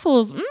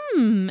 waffles.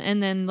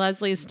 And then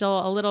Leslie is still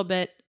a little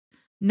bit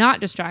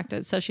not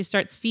distracted. So she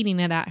starts feeding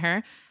it at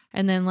her.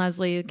 And then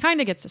Leslie kind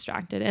of gets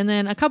distracted. And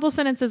then a couple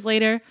sentences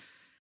later,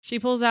 she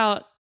pulls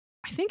out,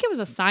 I think it was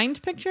a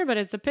signed picture, but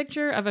it's a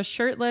picture of a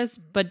shirtless,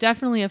 but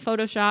definitely a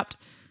photoshopped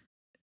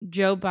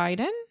Joe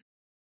Biden.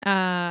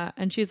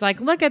 And she's like,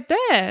 look at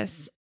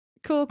this.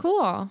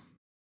 Cool.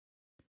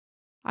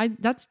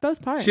 That's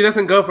both parts. She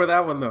doesn't go for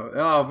that one though.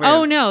 Oh man.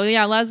 Oh no,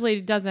 yeah,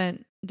 Leslie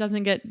doesn't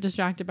get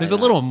distracted by There's that.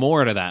 a little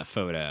more to that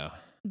photo.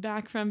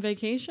 Back from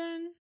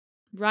vacation,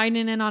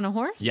 riding in on a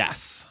horse.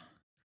 Yes.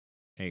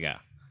 There you go.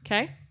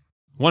 Okay.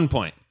 1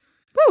 point.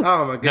 Woo.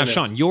 Oh my goodness.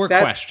 Now, Sean, your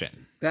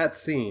question. That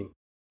scene.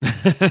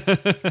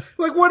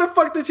 Like, where the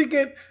fuck did she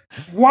get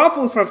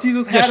waffles from? She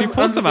just had she them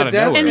pulls them under out the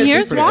of desk. nowhere. And It's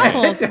here's pretty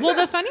waffles. Well,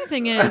 the funny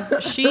thing is,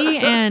 she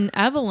and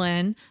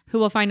Evelyn, who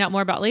we'll find out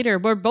more about later,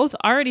 were both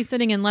already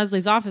sitting in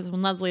Leslie's office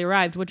when Leslie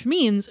arrived, which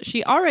means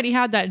she already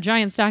had that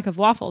giant stack of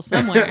waffles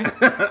somewhere.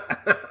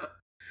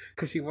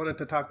 Because she wanted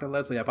to talk to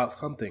Leslie about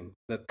something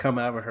that come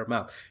out of her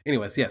mouth.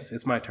 Anyways, yes,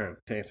 it's my turn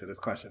to answer this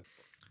question.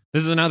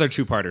 This is another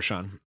two-parter,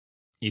 Sean.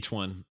 Each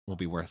one will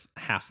be worth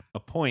half a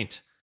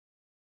point.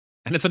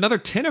 And it's another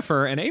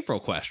Tinnifer and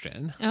April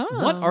question. Oh.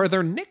 What are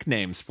their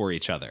nicknames for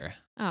each other?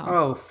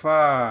 Oh,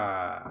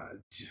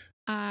 fudge.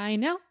 I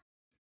know.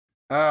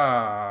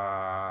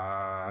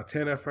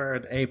 Tinnifer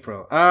and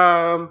April.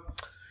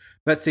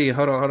 Let's see.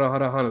 Hold on.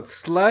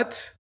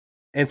 Slut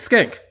and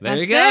Skank. There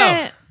you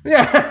That's go. it.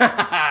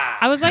 Yeah.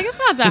 I was like, it's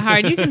not that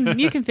hard.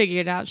 You can figure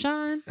it out,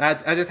 Sean.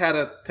 I just had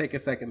to take a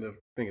second to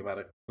think about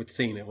it, which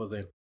scene it was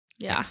in.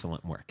 Yeah.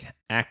 Excellent work.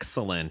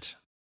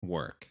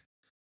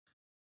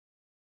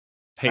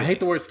 I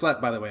hate the word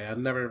slut, by the way. I've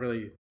never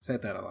really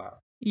said that a lot.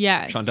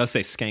 Yes. Sean does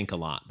say skank a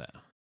lot, though.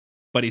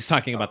 But he's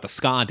talking about the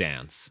ska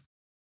dance.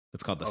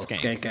 It's called the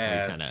skank. Skank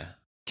ass. You kind of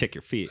kick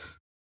your feet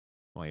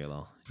while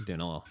you're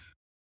doing a little.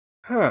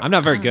 Huh. I'm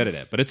not very good at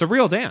it, but it's a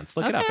real dance.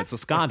 Look it up. Okay. It's a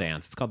ska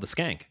dance. It's called the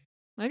skank.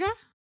 Okay.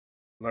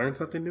 Learn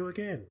something new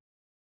again.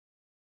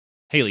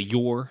 Haleigh,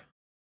 your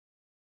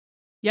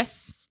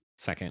Yes.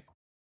 second,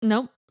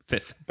 Nope.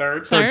 fifth,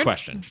 Third. third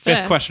question. Fifth.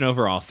 Fifth question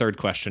overall. Third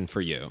question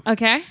for you.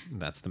 Okay.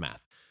 That's the math.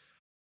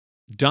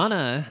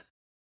 Donna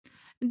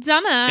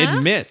Donna.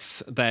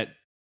 admits that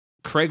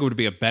Craig would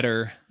be a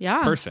better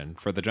Yeah. person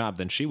for the job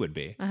than she would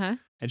be. Uh-huh.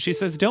 And she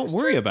says, don't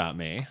worry about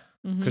me,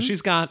 because Mhm.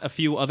 she's got a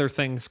few other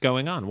things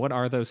going on. What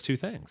are those two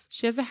things?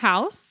 She has a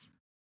house.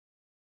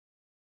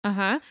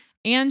 Uh-huh.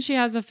 And she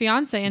has a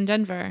fiance in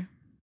Denver.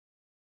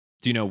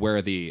 Do you know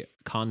where the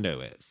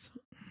condo is?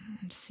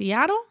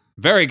 Seattle?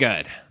 Very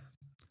good.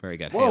 Very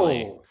good.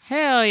 Haleigh. Whoa.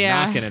 Hell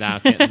yeah. Knocking it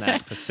out, getting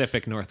that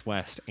Pacific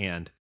Northwest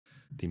and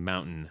the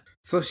mountain.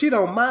 So she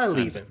don't mind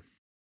leaving.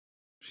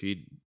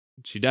 She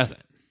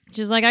doesn't.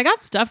 She's like, I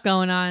got stuff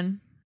going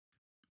on.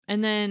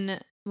 And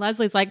then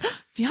Leslie's like,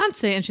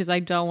 fiance. And she's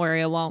like, don't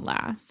worry, it won't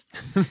last.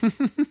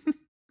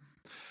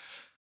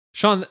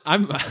 Sean,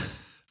 I'm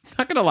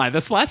not gonna lie.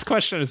 This last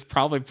question is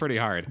probably pretty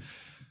hard,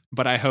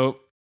 but I hope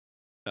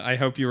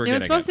you were It getting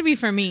was supposed to be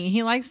for me.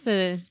 He likes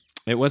to.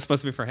 It was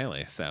supposed to be for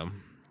Haleigh, so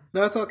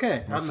No, it's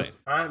okay. We'll see.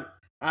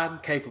 I'm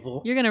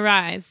capable. You're going to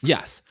rise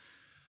yes.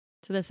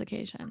 to this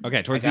occasion.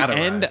 Okay, towards I the gotta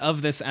end rise.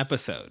 of this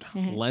episode,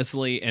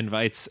 Leslie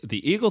invites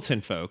the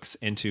Eagleton folks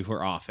into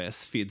her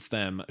office, feeds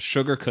them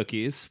sugar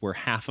cookies where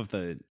half of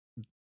it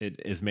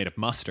is made of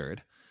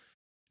mustard,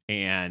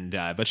 and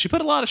but she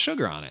put a lot of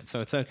sugar on it,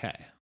 so it's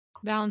okay.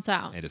 Balance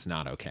out. It is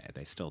not okay.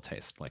 They still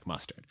taste like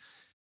mustard.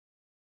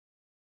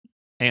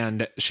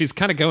 And she's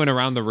kind of going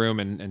around the room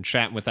and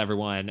chatting with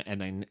everyone.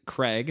 And then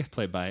Craig,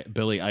 played by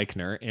Billy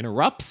Eichner,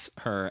 interrupts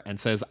her and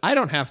says, I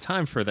don't have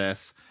time for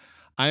this.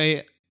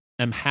 I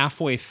am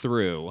halfway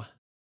through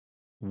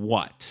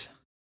what?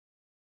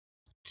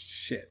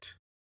 Shit.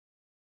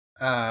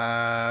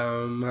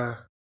 I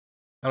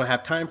don't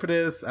have time for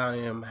this. I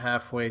am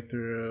halfway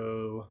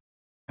through.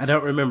 I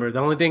don't remember.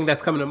 The only thing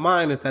that's coming to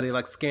mind is that he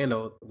likes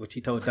Scandal, which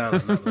he told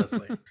Donna, not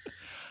Leslie.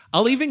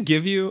 I'll even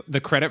give you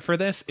the credit for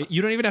this.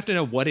 You don't even have to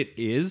know what it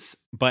is,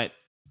 but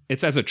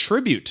it's as a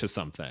tribute to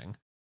something.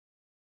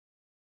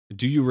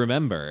 Do you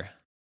remember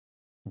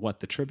what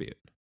the tribute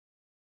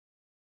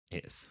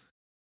is?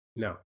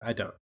 No, I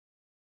don't.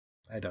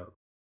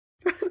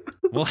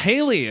 Well,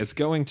 Haleigh is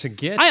going to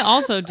get I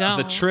also don't.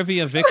 the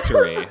trivia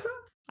victory.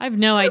 I have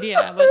no idea.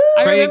 But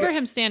I remember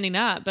him standing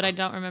up, but I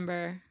don't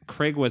remember.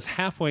 Craig was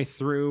halfway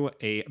through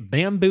a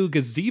bamboo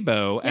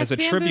gazebo as a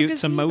tribute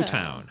to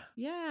Motown.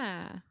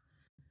 Yeah.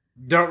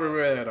 Don't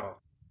remember that at all.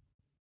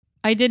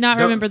 I did not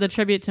remember the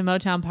tribute to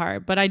Motown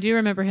part, but I do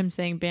remember him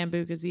saying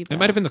bamboo gazebo. It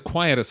might have been the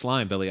quietest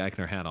line Billy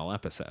Eichner had all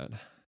episode.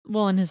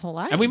 Well, in his whole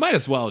life. And we might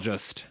as well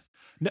just...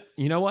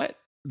 You know what?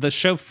 The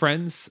show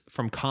Friends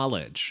from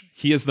college,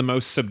 he is the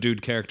most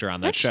subdued character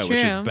on that That's show, true.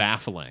 which is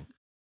baffling.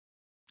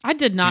 I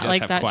did not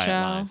like that quiet show.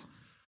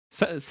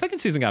 Lines. Second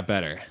season got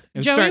better. It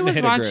was Joey starting was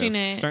to hit watching a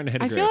groove. it. Starting to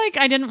hit a I groove. feel like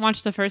I didn't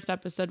watch the first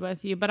episode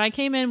with you, but I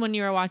came in when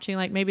you were watching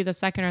like maybe the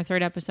second or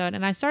third episode,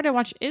 and I started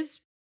watching.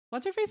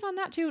 What's her face on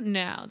that too?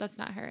 No, that's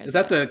not her. Is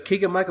that the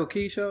Keegan Michael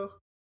Key show?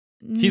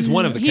 He's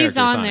one of the characters He's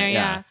on there. it,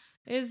 yeah.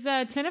 Is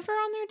Jennifer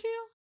on there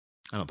too?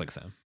 I don't think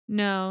so.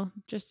 No,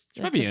 just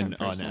maybe on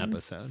person. an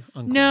episode.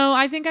 Unclear. No,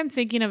 I think I'm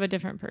thinking of a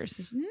different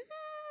person.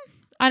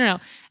 I don't know.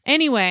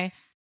 Anyway,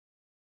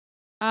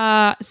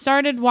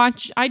 started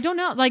watch. I don't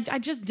know. Like I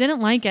just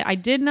didn't like it. I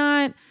did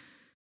not.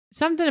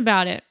 Something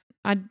about it.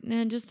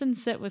 It just didn't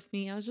sit with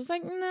me. I was just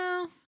like,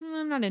 no,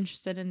 I'm not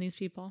interested in these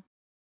people.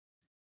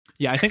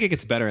 Yeah, I think it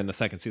gets better in the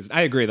second season.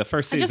 I agree. The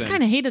first season, I just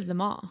kind of hated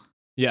them all.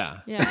 Yeah.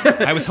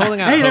 I was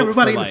holding out hope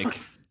everybody for like.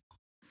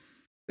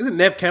 Isn't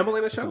Nev Campbell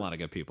in the show? There's a lot of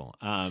good people.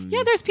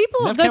 Yeah, there's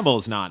people. Nev Campbell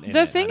is not in it.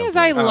 The thing is,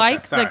 I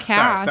like the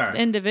cast sorry.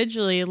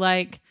 individually.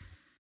 Like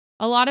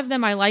a lot of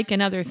them I like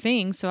in other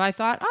things. So I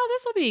thought, oh,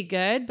 this will be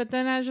good. But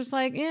then I was just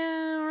like, yeah,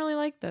 I don't really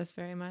like this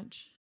very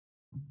much.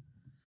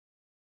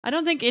 I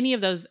don't think any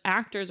of those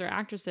actors or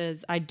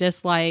actresses I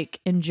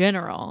dislike in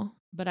general.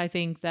 But I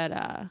think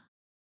that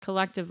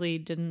collectively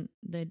didn't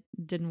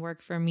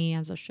work for me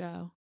as a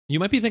show. You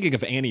might be thinking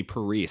of Annie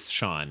Parise.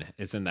 Sean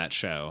is in that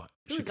show.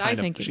 Who was I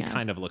thinking She of?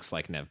 kind of looks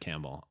like Nev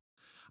Campbell.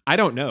 I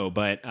don't know,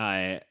 but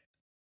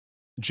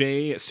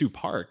Jae Soo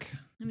Park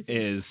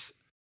is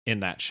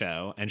in that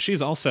show, and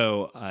she's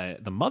also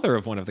the mother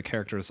of one of the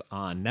characters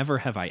on Never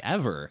Have I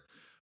Ever,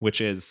 which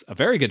is a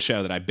very good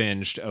show that I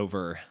binged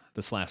over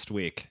this last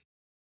week.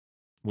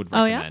 Would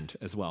recommend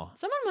as well.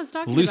 Someone was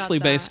talking loosely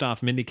about that. based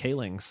off Mindy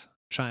Kaling's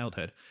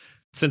childhood.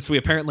 Since we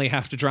apparently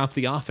have to drop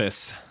The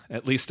Office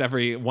at least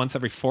once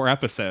every 4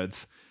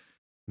 episodes,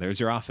 there's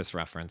your Office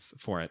reference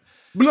for it.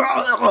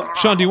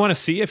 Sean, do you want to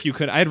see if you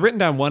could? I had written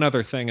down one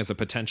other thing as a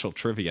potential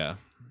trivia.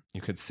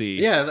 You could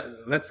see. Yeah,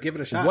 let's give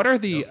it a shot. What are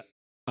the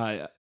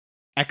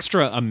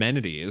extra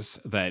amenities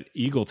that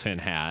Eagleton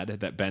had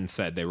that Ben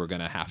said they were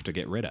going to have to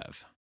get rid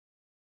of?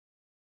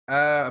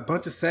 A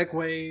bunch of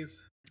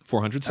segways.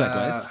 400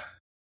 segways.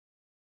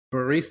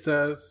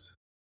 Baristas.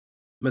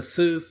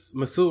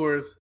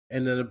 Masseurs.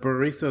 And then the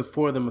baristas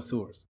for the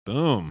masseurs.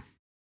 Boom.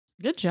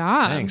 Good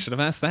job. Dang, should have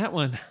asked that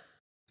one.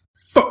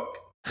 Fuck.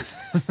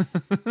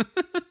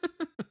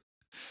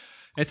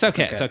 It's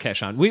okay. It's okay,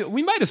 Sean.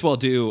 We might as well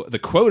do the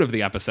quote of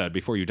the episode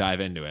before you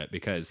dive into it,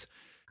 because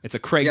it's a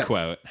Craig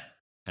quote,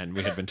 and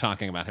we had been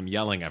talking about him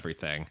yelling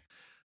everything.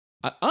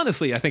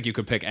 Honestly, I think you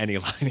could pick any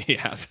line he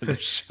has in the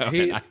show.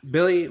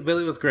 Billy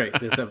was great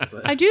this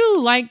episode. I do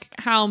like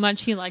how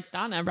much he likes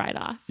Donna right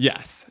off.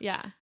 Yes.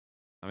 Yeah.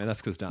 I mean, that's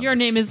because Donna. Your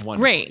name is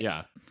wonderful. great.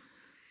 Yeah.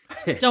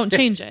 Don't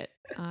change it.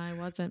 I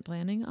wasn't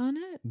planning on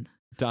it.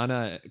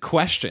 Donna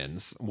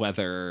questions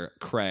whether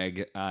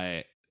Craig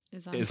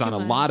is on a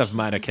lot of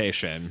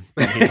medication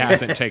that he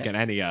hasn't taken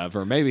any of,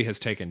 or maybe has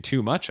taken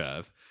too much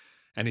of.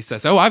 And he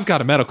says, "Oh, I've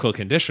got a medical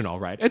condition, all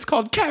right. It's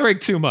called carrying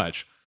too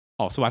much.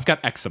 Also, I've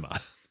got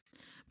eczema."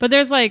 But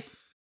there's like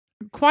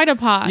quite a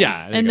pause.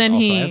 Yeah. And then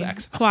he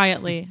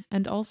quietly,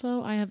 and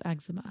also I have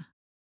eczema.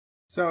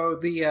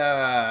 So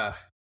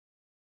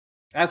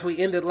as we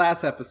ended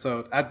last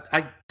episode,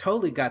 I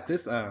totally got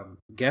this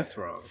guess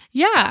wrong.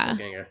 Yeah.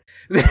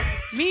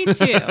 Me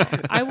too.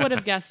 I would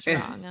have guessed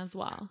wrong as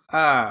well.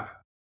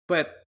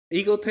 But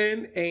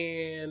Eagleton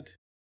and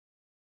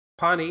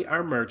Pawnee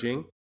are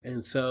merging,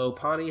 and so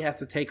Pawnee has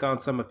to take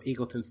on some of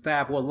Eagleton's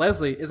staff. Well,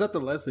 Leslie, it's up to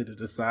Leslie to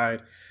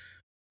decide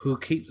who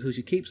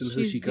she keeps and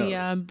who she goes.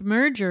 She's the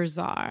merger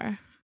czar.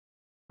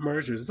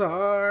 Merger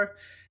czar.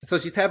 So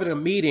she's having a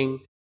meeting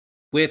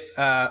with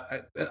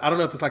I don't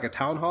know if it's like a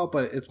town hall,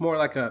 but it's more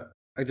like a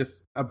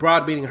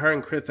broad meeting. Her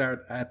and Chris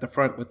are at the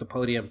front with the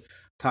podium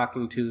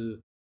talking to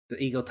the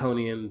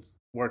Eagletonian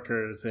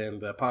workers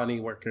and the Pawnee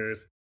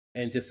workers,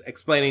 and just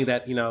explaining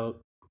that,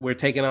 we're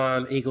taking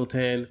on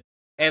Eagleton.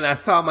 And I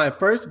saw my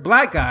first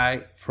black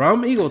guy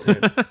from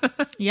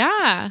Eagleton.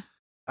 Yeah.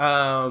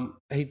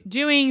 He's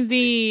doing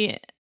the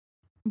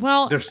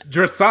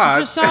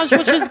dressage,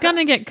 which is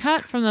gonna get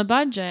cut from the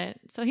budget,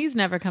 so he's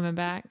never coming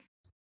back.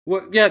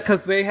 Well, yeah,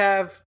 because they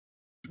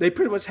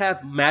pretty much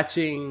have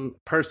matching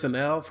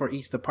personnel for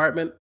each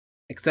department,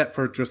 except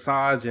for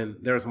dressage, and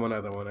there's one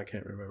other one I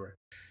can't remember.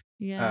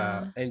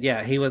 Yeah, and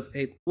yeah,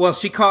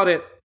 she called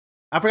it.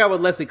 I forgot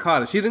what Leslie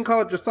called it. She didn't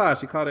call it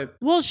dressage. She called it.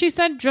 Well, she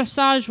said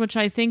dressage, which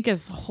I think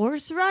is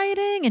horse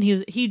riding, and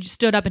he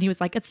stood up and he was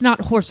like, "It's not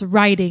horse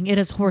riding; it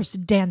is horse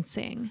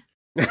dancing."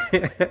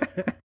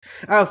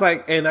 I was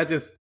like, and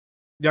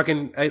y'all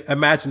can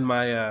imagine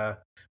my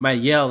my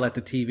yell at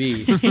the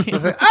TV. I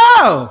was like,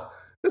 "Oh,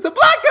 it's a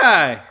black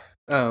guy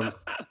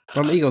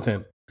from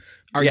Eagleton."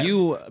 Are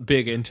you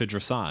big into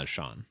dressage,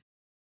 Sean?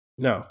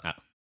 No. Oh.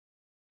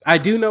 I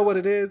do know what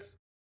it is.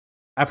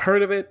 I've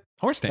heard of it.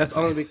 Horse dancing. That's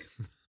only because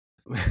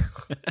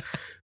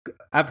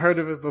I've heard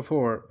of it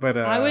before, but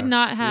I would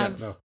not have.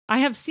 Yeah, no. I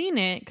have seen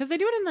it because they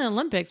do it in the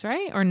Olympics,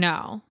 right? Or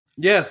no?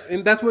 Yes,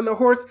 and that's when the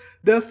horse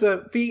does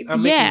the feet.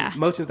 I'm making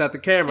motions at the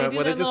camera,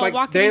 but it's just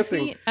like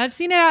dancing. Feet. I've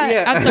seen it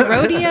at the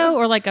rodeo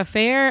or like a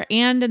fair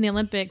and in the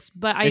Olympics,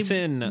 but I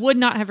would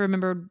not have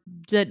remembered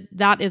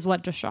that is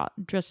what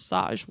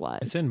dressage was.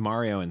 It's in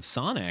Mario and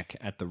Sonic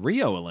at the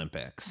Rio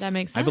Olympics. That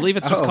makes sense. I believe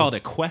it's just called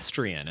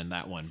equestrian in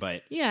that one,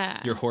 but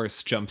yeah, your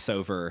horse jumps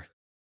over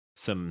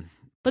some.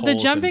 But the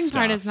jumping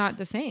part is not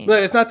the same. No,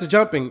 it's not the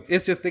jumping.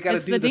 It's just they got to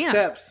do the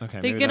steps.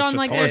 Okay, they get on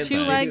like their two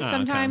legs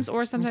sometimes, okay.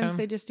 or sometimes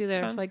they just do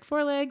their like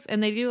four legs,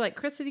 and they do like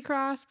crissity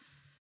cross.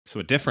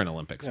 So a different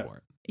Olympic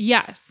sport.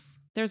 Yes,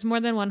 there's more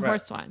than one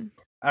horse one.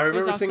 I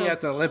remember seeing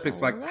at the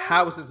Olympics, like,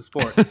 how is this a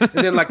sport? And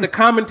then like the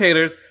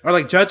commentators are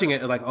like judging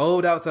it, like, oh,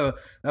 that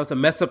was a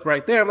mess up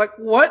right there. I'm like,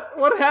 what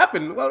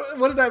happened?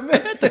 What did I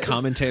miss? The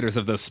commentators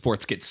of those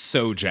sports get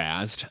so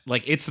jazzed,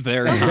 like it's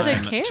their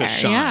time to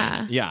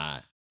shine. Yeah.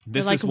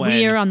 This like, is when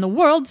we're on the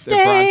world stage.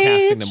 They're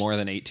broadcasting to more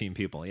than 18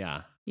 people.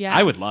 Yeah.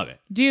 I would love it.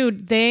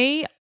 Dude,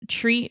 they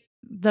treat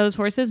those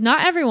horses,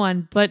 not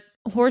everyone, but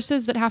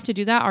horses that have to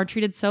do that are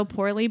treated so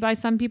poorly by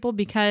some people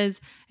because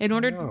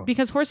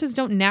horses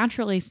don't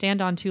naturally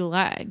stand on two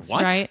legs,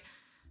 right?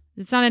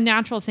 It's not a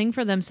natural thing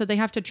for them. So they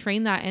have to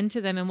train that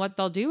into them. And what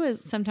they'll do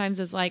is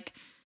sometimes is like,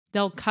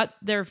 they'll cut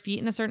their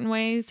feet in a certain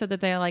way so that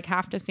they like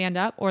have to stand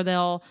up, or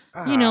they'll,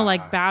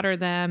 like batter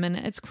them. And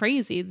it's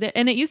crazy.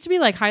 And it used to be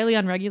like highly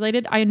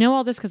unregulated. I know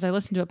all this because I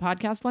listened to a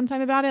podcast one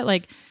time about it.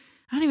 Like,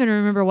 I don't even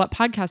remember what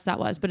podcast that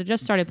was, but it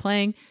just started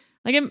playing.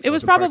 Like it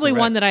was probably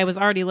one that I was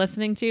already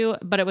listening to,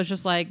 but it was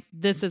just like,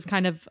 this is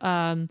kind of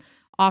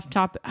off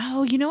topic.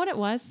 Oh, you know what it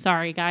was?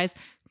 Sorry, guys.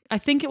 I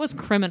think it was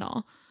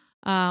Criminal,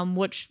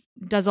 which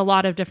does a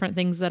lot of different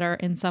things that are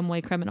in some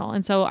way criminal.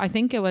 And so I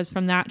think it was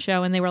from that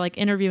show, and they were like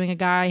interviewing a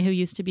guy who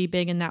used to be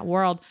big in that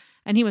world.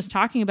 And he was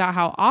talking about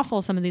how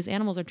awful some of these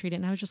animals are treated.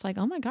 And I was just like,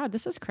 oh my God,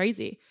 this is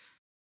crazy.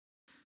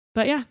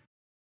 But yeah.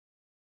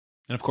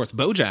 And of course,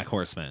 BoJack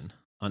Horseman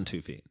on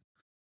 2 feet.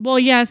 Well,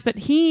 yes, but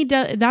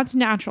that's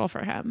natural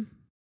for him.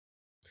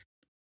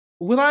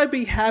 Will I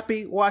be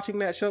happy watching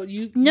that show?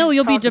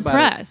 You'll be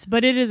depressed,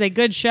 but it is a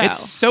good show.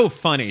 It's so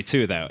funny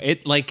too, though.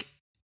 It like,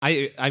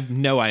 I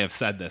know I have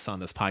said this on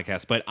this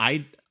podcast, but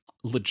I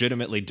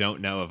legitimately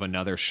don't know of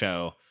another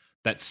show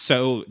that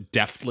so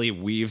deftly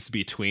weaves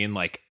between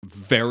like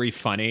very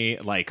funny,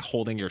 like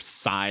holding your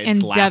sides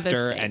and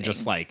laughter and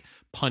just like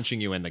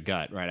punching you in the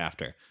gut right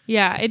after.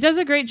 Yeah, it does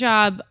a great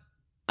job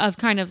of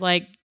kind of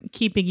like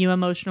keeping you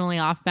emotionally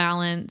off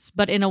balance,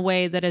 but in a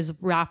way that is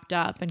wrapped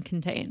up and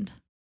contained.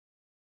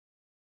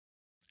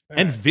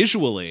 And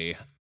visually,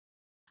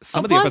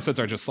 some of the episodes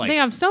are just like, they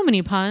have so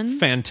many puns.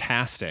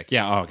 Fantastic.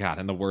 Yeah. Oh God.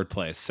 And the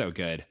wordplay is so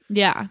good.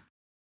 Yeah.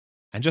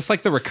 And just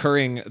like the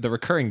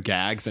recurring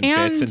gags and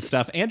bits and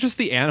stuff, and just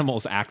the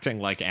animals acting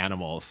like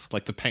animals,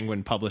 like the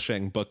Penguin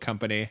Publishing book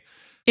company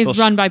is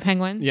run by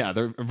penguins. Yeah,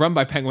 they're run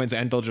by penguins,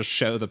 and they'll just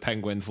show the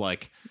penguins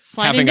like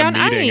sliding having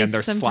a meeting, and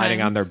they're sometimes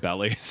sliding on their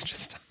bellies.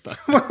 Just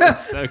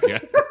that's so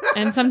good.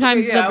 And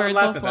sometimes the birds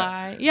will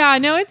fly. Yeah,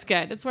 no, it's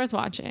good. It's worth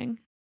watching.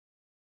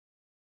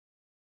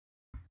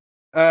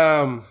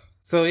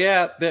 So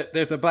yeah,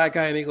 there's a black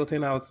guy in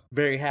Eagleton. I was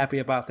very happy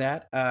about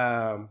that.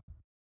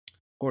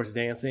 Horse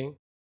dancing.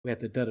 We had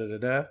the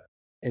da-da-da-da.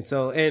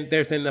 And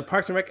there's in the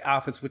Parks and Rec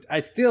office, which I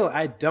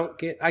don't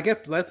get. I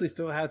guess Leslie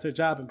still has her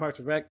job in Parks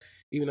and Rec,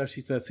 even though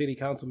she's a city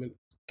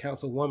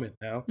councilwoman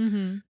now.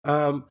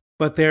 Mm-hmm.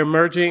 But they're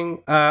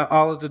merging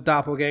all of the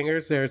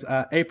doppelgangers. There's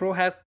April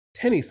has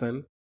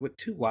Tennyson with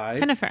 2 Y's.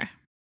 Jennifer.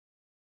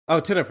 Oh,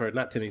 Jennifer,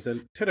 not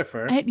Tennyson.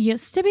 Jennifer. It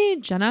used to be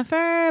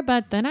Jennifer,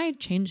 but then I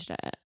changed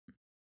it.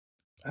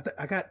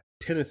 I got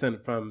Tennyson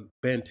from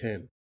Ben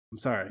 10. I'm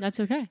sorry. That's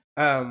okay.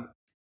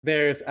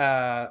 There's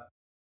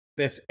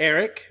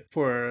Eric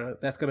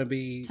that's going to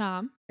be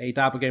Tom, a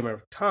doppelganger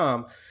of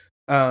Tom.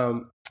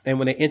 And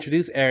when they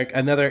introduce Eric,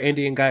 another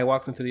Indian guy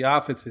walks into the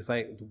office. It's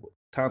like,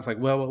 Tom's like,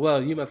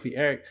 well, you must be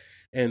Eric.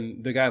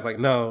 And the guy's like,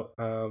 no,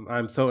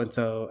 I'm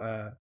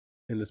so-and-so.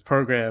 in this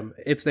program.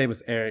 Its name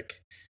is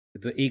Eric.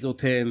 It's an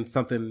Eagleton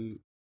something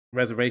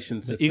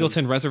reservation system. The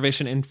Eagleton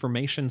Reservation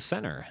Information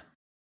Center.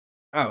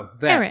 Oh,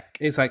 that. Eric.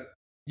 It's like,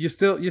 you're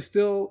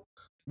still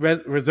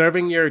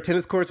reserving your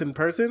tennis courts in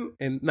person?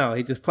 And no,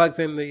 he just plugs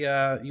in the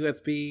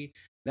USB.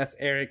 That's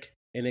Eric,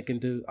 and it can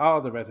do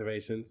all the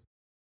reservations.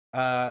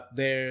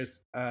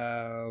 There's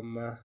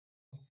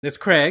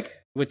Craig,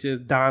 which is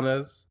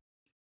Donna's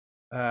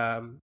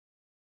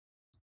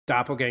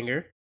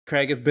doppelganger.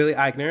 Craig is Billy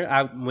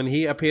Eichner. When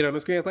he appeared on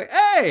the screen, I was like,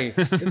 hey,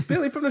 it's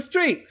Billy from the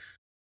street.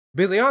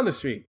 Billy on the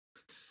street.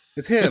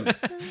 It's him.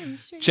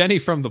 Jenny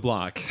from the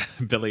block.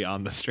 Billy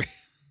on the street.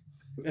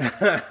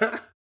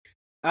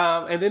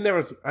 And then there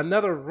was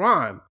another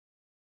Ron.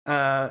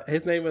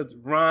 His name was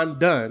Ron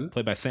Dunn.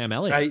 Played by Sam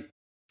Elliott.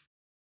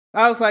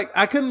 I was like,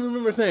 I couldn't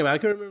remember his name. I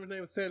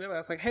was Sam Elliott. I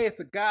was like, hey, it's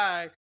the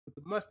guy with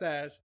the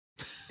mustache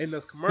in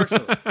those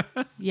commercials.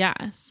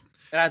 Yes.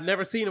 And I'd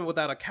never seen him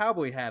without a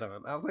cowboy hat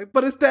on. I was like,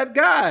 but it's that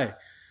guy.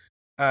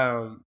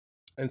 And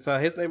so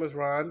his name was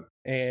Ron.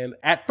 And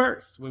at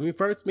first, when we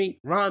first meet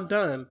Ron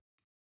Dunn,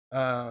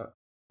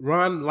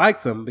 Ron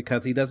likes him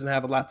because he doesn't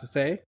have a lot to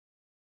say.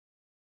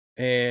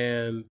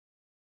 And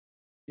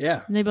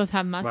yeah. And they both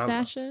have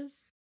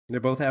mustaches? They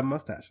both have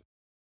mustaches.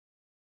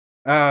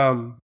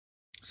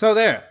 So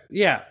there.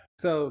 Yeah.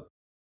 So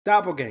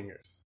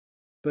doppelgangers.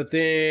 But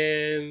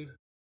then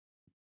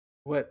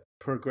what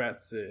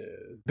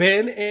progresses?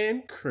 Ben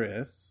and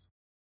Chris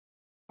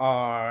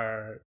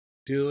are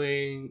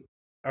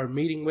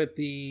meeting with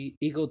the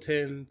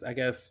Eagletons, I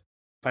guess,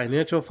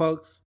 financial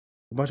folks,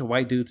 a bunch of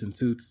white dudes in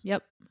suits.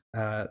 Yep.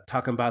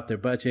 Talking about their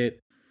budget.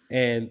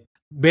 And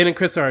Ben and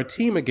Chris are a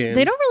team again.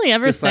 They don't really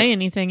ever say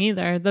anything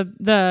either.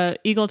 The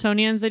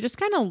Eagletonians, they just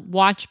kind of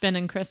watch Ben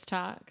and Chris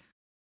talk,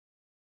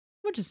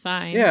 which is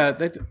fine. Yeah.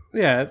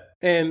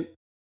 And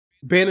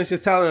Ben is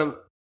just telling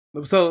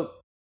them, so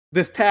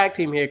this tag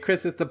team here,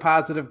 Chris is the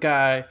positive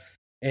guy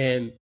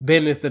and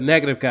Ben is the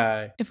negative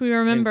guy. If we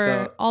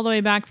remember all the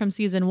way back from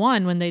season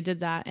 1 when they did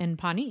that in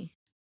Pawnee.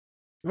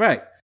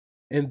 Right.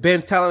 And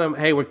Ben's telling them,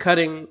 hey, we're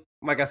cutting,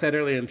 like I said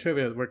earlier in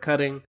trivia, we're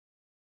cutting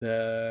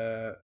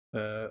the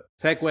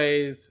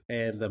segways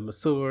and the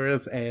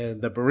masseurs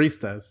and the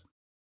baristas.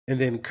 And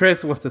then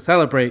Chris wants to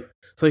celebrate,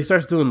 so he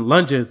starts doing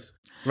lunges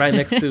right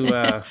next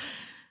to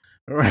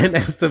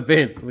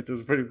Ben, which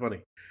was pretty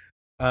funny.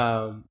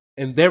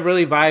 And they're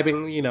really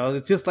vibing,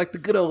 it's just like the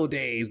good old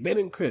days, Ben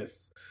and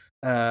Chris.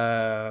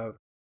 Butch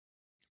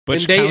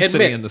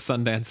Cassidy and the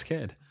Sundance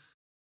Kid.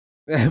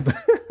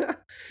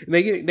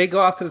 They go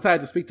off to the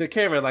side to speak to the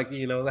camera, like,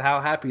 how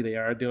happy they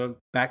are doing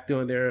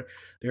their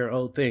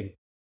old thing.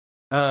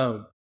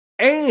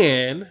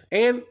 And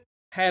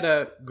had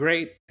a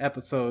great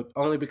episode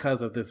only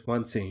because of this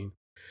one scene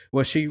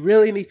where she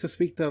really needs to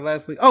speak to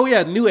Leslie. Oh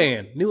yeah, New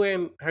Anne,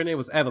 her name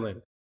was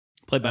Evelyn.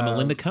 Played by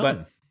Melinda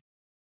Cohen.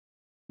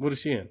 What is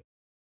she in?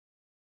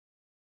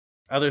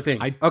 Other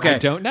things. I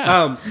don't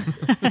know.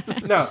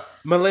 No,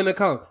 Melinda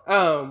Cohen.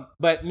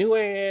 But New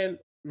Anne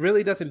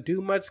really doesn't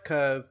do much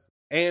because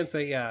Anne's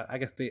I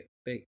guess the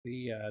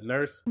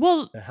nurse.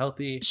 Well, the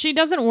healthy. She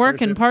doesn't work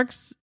person. in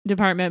Parks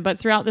Department, but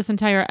throughout this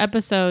entire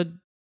episode,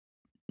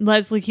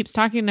 Leslie keeps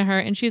talking to her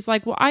and she's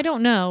like, well, I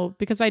don't know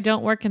because I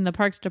don't work in the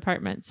Parks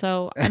Department.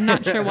 So I'm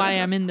not sure why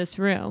I'm in this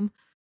room.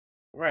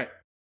 Right.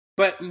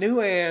 But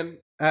New Anne,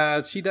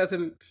 she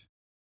doesn't.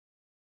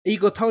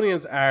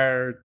 Eagletonians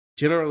are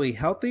generally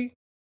healthy.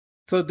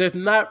 So there's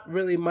not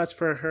really much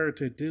for her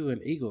to do in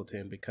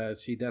Eagleton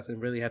because she doesn't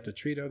really have to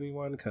treat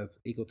anyone because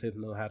Eagletons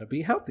know how to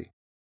be healthy.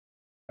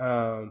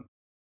 And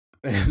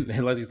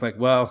Leslie's like,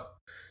 well,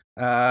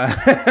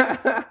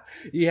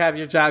 you have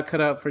your job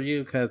cut out for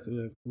you because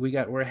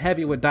we're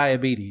heavy with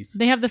diabetes.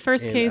 They have the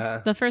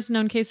first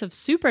known case of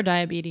super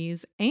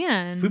diabetes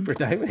and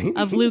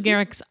of Lou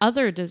Gehrig's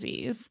other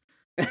disease.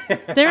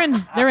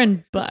 They're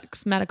in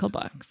books, medical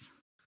books.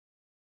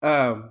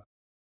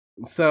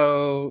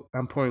 So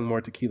I'm pouring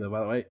more tequila,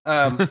 by the way.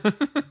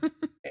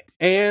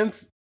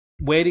 Anne's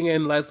waiting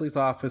in Leslie's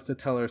office to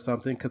tell her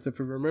something because if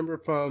you remember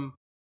from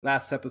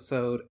last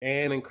episode,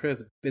 Anne and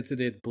Chris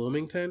visited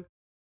Bloomington,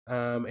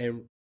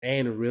 and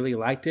Anne really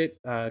liked it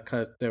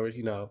because there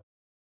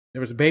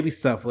was baby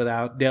stuff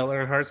without Dale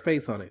Earnhardt's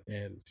face on it,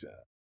 and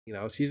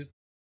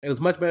it was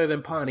much better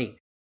than Pawnee.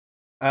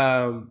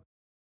 And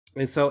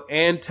so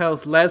Anne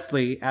tells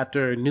Leslie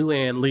after New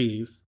Anne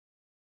leaves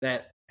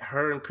that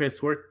her and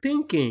Chris were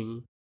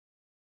thinking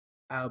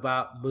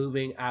about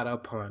moving out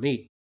of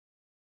Pawnee.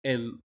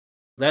 And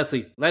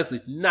Leslie's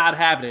not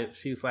having it.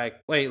 She's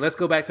like, wait, let's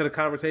go back to the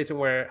conversation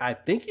where I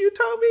think you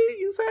told me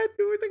you said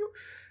you were thinking.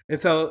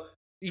 And so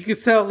you could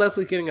tell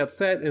Leslie getting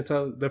upset. And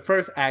so the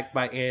first act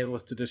by Anne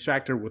was to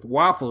distract her with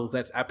waffles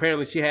that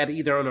apparently she had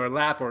either on her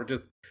lap or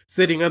just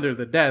sitting under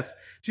the desk.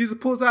 She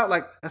just pulls out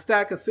like a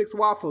stack of 6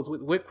 waffles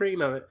with whipped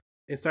cream on it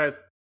and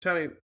starts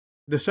trying to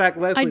distract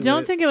Leslie. I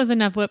don't think it was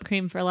enough whipped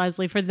cream for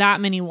Leslie for that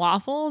many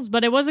waffles,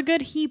 but it was a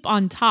good heap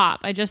on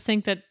top. I just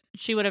think that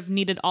she would have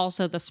needed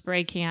also the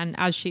spray can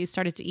as she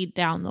started to eat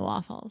down the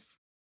waffles.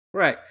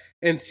 Right.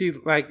 And she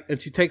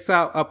takes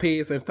out a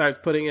piece and starts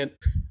putting it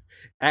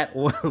at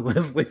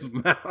Leslie's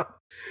mouth.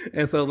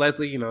 And so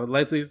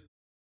Leslie,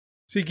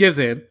 she gives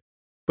in.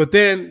 But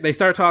then they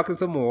start talking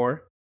some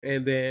more.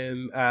 And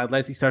then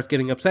Leslie starts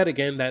getting upset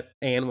again that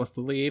Anne wants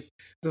to leave.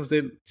 So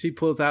then she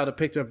pulls out a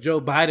picture of Joe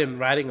Biden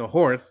riding a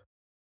horse.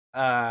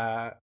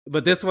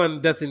 But this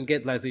one doesn't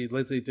get Leslie.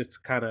 Leslie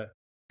just kind of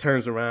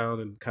turns around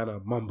and kind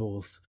of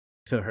mumbles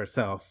to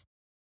herself.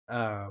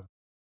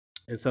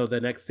 And so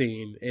the next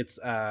scene, it's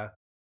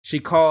she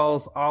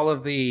calls all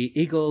of the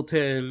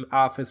Eagleton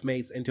office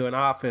mates into an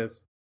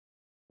office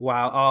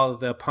while all of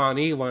the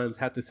Pawnee ones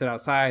have to sit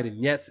outside.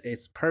 And yes,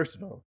 it's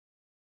personal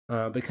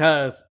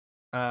because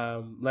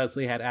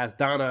Leslie had asked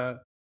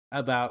Donna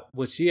about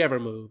would she ever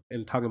move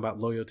and talking about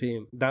loyalty.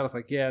 And Donna's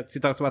like, yeah, she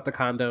talks about the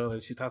condo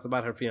and she talks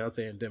about her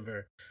fiance in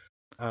Denver.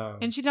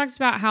 And she talks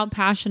about how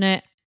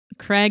passionate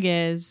Craig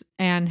is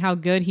and how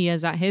good he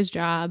is at his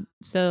job.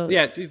 So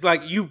yeah, she's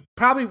like, you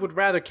probably would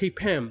rather keep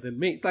him than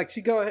me. Like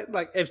she go ahead,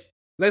 like if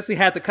Leslie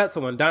had to cut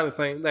someone, Donna's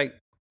saying like,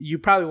 you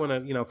probably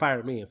want to,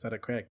 fire me instead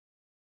of Craig.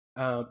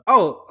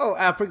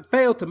 I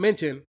failed to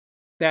mention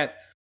that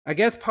I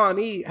guess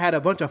Pawnee had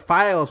a bunch of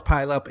files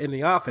pile up in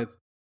the office.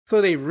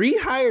 So they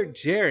rehired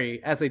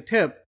Jerry as a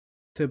temp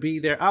to be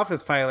their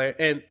office filer.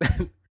 And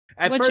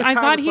at which first, I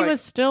Tom thought he like,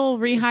 was still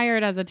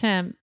rehired as a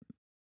temp.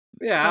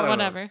 Yeah, I don't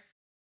whatever. know.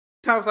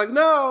 Tom's like,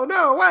 no,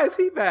 why is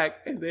he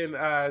back? And then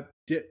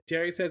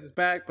Jerry says he's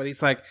back, but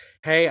he's like,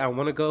 hey, I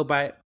want to go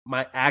by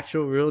my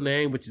actual real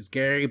name, which is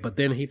Gary. But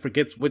then he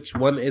forgets which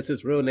one is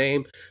his real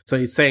name. So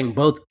he's saying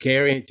both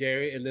Gary and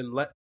Jerry. And then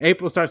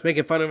April starts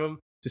making fun of him.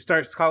 Just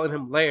starts calling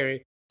him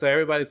Larry. So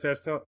everybody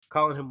starts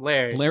calling him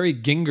Larry. Larry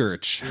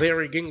Gingrich.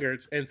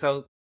 And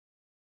so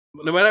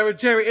whenever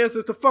Jerry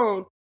answers the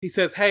phone, he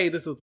says, hey,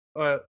 this is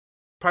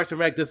Parks and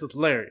Rec, this is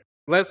Larry.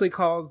 Leslie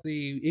calls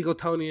the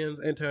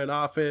Eagletonians into an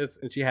office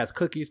and she has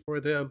cookies for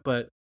them,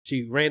 but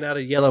she ran out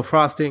of yellow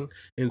frosting.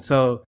 And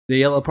so the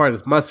yellow part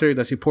is mustard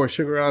that she pours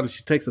sugar on and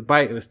she takes a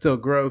bite and it's still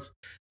gross.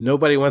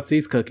 Nobody wants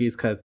these cookies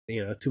because,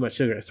 it's too much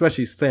sugar,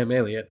 especially Sam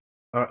Elliott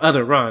or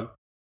other Ron.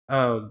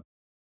 And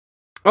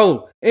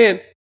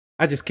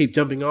I just keep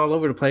jumping all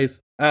over the place.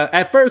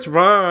 At first,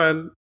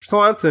 Ron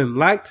Swanson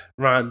liked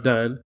Ron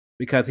Dunn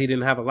because he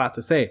didn't have a lot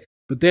to say.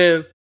 But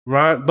then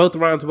both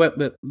Rons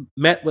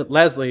met with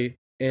Leslie,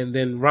 and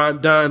then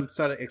Ron Dunn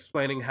started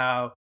explaining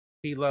how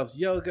he loves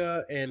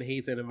yoga and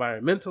he's an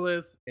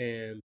environmentalist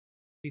and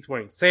he's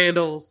wearing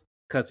sandals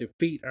because your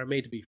feet are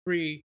made to be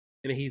free.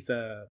 And he's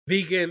a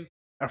vegan,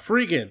 a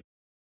freegan,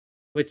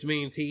 which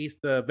means he eats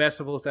the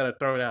vegetables that are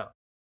thrown out.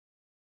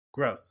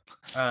 Gross.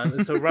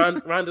 And so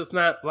Ron does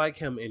not like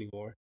him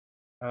anymore.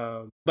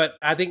 But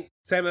I think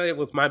Sam Elliott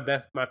was my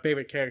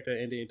favorite character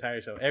in the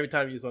entire show. Every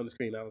time he was on the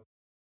screen, I was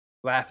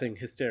laughing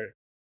hysterically.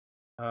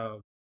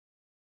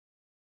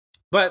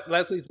 But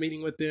Leslie's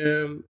meeting with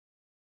them,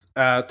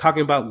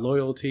 talking about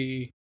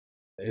loyalty.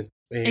 And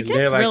it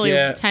gets really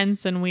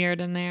tense and weird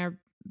in there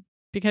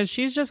because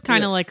she's just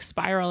kind of like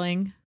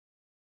spiraling.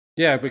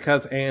 Yeah,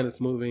 because Anne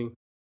is moving.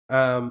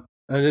 And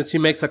then she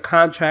makes a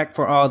contract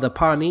for all the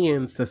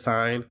Pawneeans to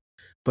sign,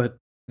 but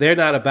they're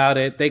not about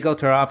it. They go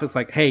to her office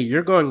like, hey,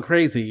 you're going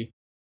crazy.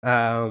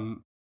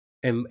 And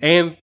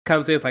Anne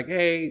comes in like,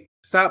 hey,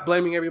 stop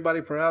blaming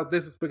everybody for us.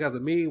 This is because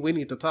of me. We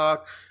need to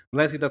talk.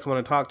 Leslie doesn't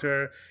want to talk to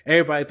her.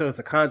 Everybody throws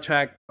a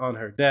contract on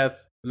her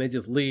desk and they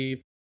just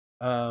leave.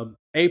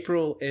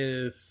 April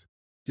is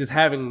just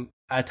having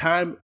a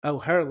time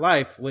of her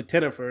life with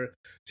Jennifer.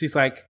 She's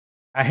like,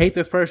 I hate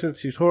this person.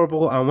 She's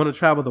horrible. I want to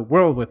travel the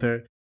world with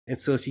her. And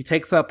so she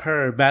takes up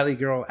her Valley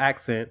Girl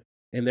accent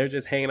and they're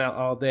just hanging out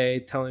all day,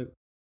 telling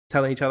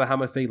each other how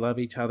much they love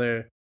each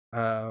other.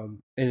 And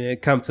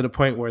it comes to the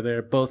point where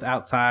they're both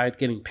outside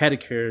getting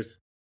pedicures.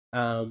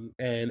 And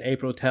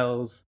April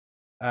tells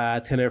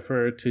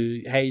Jennifer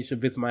hey, you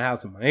should visit my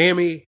house in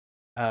Miami.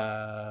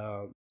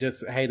 Hey,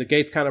 the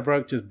gate's kind of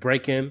broke. Just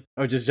break in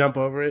or just jump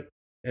over it.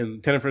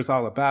 And Jennifer's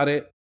all about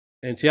it.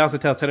 And she also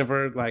tells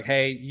Jennifer, like,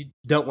 hey, you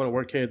don't want to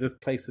work here. This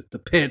place is the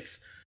pits.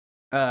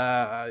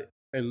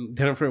 And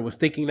Jennifer was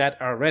thinking that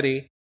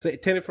already. So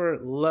Jennifer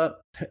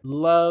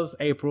loves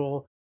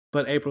April,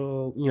 but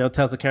April,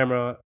 tells the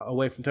camera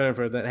away from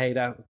Jennifer that, hey,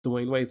 that's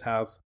Dwayne Wade's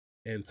house.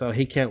 And so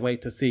he can't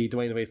wait to see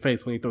Dwayne Wade's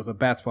face when he throws a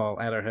basketball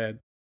at her head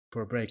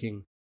for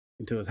breaking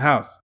into his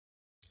house.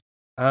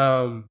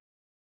 That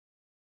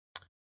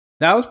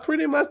was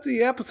pretty much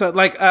the episode.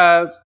 Like,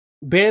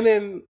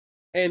 Ben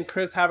and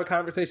Chris have a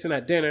conversation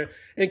at dinner,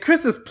 and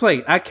Chris's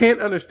plate, I can't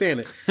understand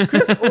it.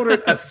 Chris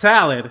ordered a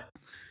salad,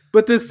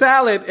 but this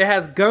salad, it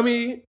has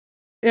gummy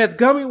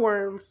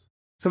worms,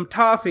 some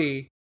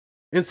toffee,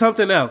 and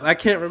something else. I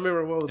can't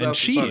remember what was and else.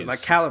 Cheese.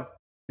 Like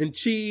and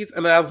cheese.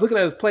 And I was looking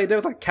at his plate, there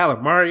was like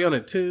calamari on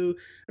it too.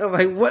 I was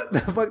like, what the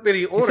fuck did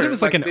he order? He said it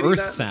was like an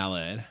earth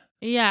salad.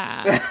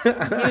 Yeah.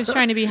 He was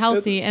trying to be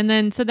healthy. And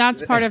then, so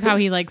that's part of how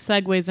he like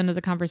segues into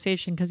the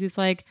conversation. Cause he's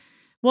like,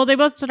 well, they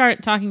both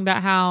start talking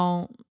about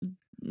how,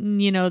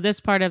 this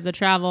part of the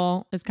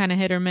travel is kind of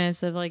hit or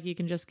miss of like, you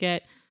can just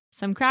get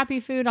some crappy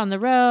food on the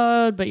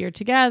road, but you're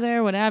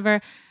together,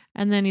 whatever.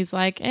 And then he's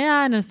like,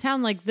 yeah, in a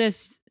town like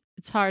this,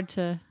 it's hard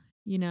to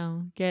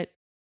get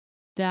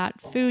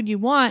that food you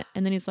want.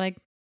 And then he's like,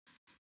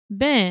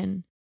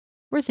 Ben,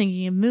 we're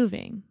thinking of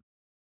moving.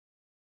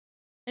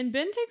 And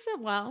Ben takes it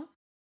well.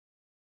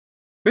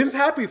 Ben's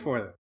happy for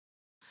them.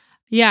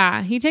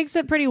 Yeah, he takes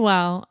it pretty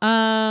well.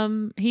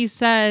 He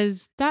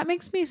says, that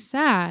makes me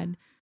sad,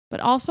 but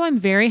also I'm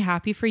very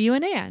happy for you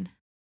and Anne.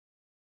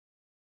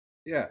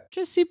 Yeah.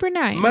 Just super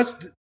nice.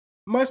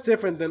 Much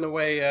different than the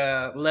way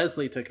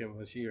Leslie took him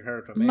when she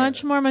heard from Anne.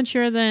 Much more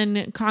mature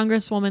than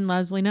Congresswoman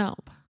Leslie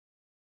Knope.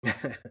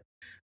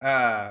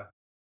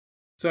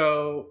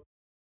 So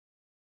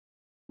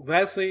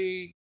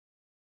Leslie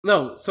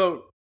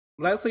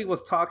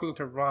was talking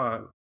to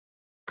Ron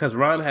because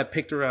Ron had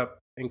picked her up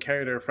and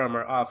carried her from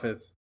her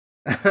office.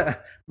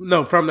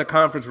 From the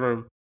conference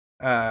room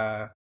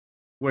where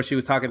she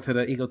was talking to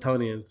the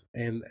Eagletonians.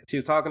 And she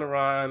was talking to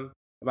Ron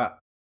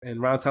and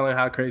Ron telling her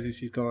how crazy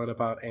she's going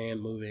about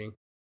Anne moving.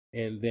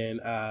 And then,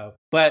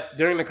 but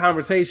during the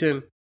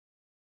conversation,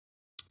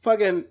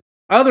 fucking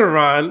other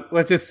Ron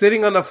was just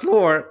sitting on the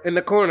floor in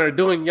the corner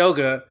doing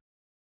yoga.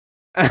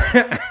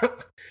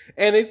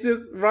 And it's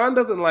just, Ron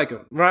doesn't like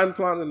him. Ron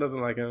Swanson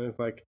doesn't like him. It's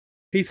like,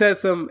 he says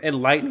some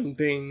enlightening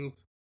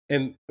things.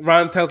 And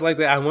Ron tells like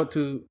that, I want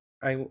to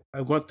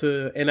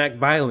enact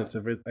violence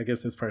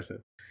against this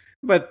person.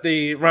 But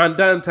Ron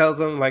Dunn tells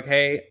him like,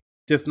 hey,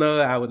 just know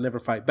that I would never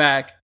fight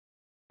back.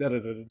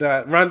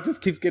 Ron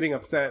just keeps getting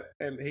upset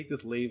and he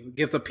just leaves,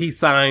 gives a peace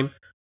sign,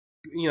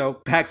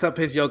 packs up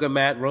his yoga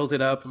mat, rolls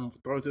it up and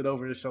throws it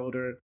over his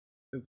shoulder.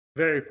 It's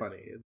very funny.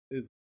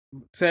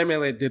 Sam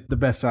Elliott did the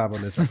best job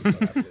on this episode.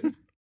 I think.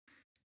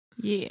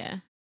 Yeah.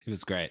 It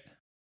was great.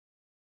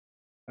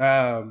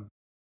 But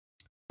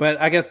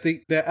I guess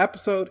the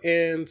episode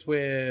ends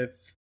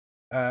with,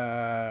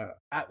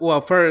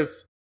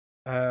 first,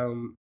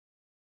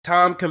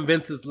 Tom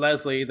convinces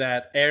Leslie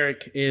that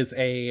Eric is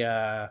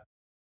it's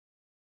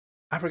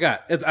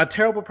a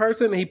terrible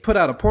person. He put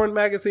out a porn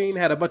magazine,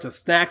 had a bunch of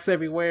snacks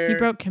everywhere. He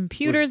broke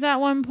computers at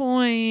one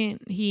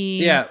point.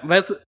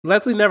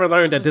 Leslie never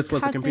learned that this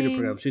was a computer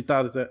program. She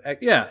thought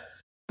it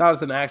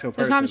was an actual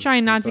person. So Tom's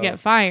trying not to get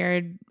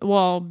fired,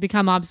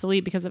 become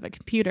obsolete because of a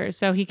computer.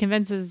 So he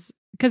convinces,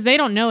 because they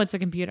don't know it's a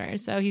computer.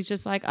 So he's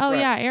just like, oh,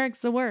 yeah, Eric's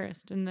the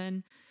worst. And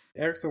then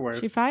Eric's the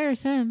worst. She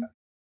fires him.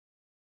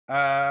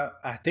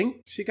 I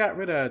think she got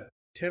rid of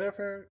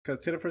Jennifer because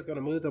Jennifer's going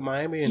to move to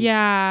Miami.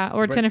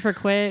 Or Jennifer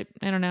quit.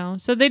 I don't know.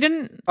 So they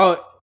didn't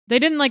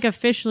like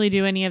officially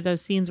do any of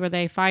those scenes where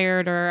they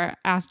fired or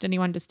asked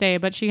anyone to stay,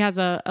 but she has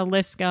a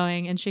list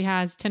going and she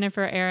has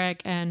Jennifer,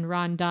 Eric, and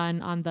Ron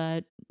Dunn on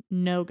the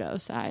no-go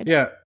side.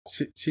 Yeah.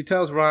 She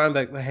tells Ron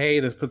that, hey,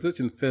 this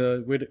position's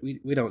filled.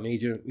 We don't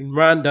need you. And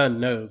Ron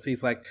Dunn knows.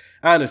 He's like,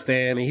 I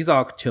understand. And he's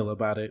all chill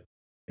about it.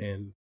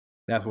 And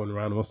that's when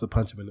Ron wants to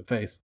punch him in the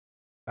face.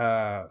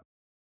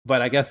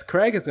 But I guess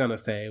Craig is going to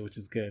stay, which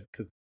is good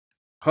because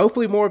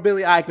hopefully more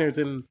Billy Eichners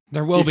in.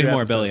 There will be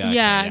more Billy Eichner.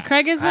 Yeah,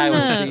 Craig is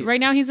right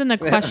now he's in the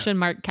question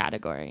mark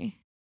category.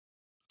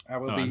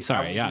 I'm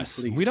sorry. Yes,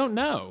 we don't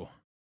know.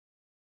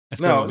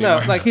 No.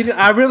 Like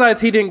I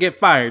realized he didn't get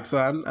fired, so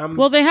I'm.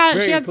 Well,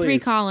 she had 3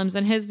 columns,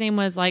 and his name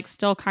was like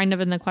still kind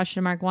of in the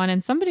question mark one,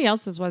 and somebody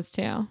else's was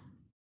too.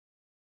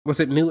 Was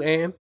it New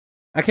Anne?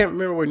 I can't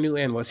remember where New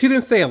Anne was. She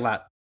didn't say a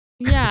lot.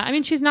 Yeah, I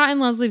mean, she's not in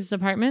Leslie's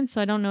department,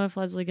 so I don't know if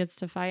Leslie gets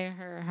to fire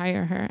her or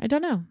hire her. I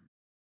don't know.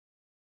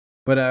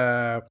 But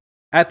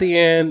at the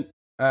end,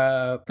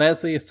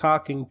 Leslie is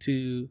talking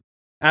to.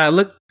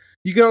 Look,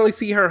 you can only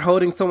see her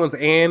holding someone's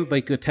hand, but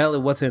you could tell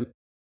it wasn't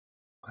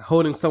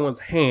holding someone's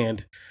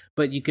hand.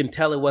 But you can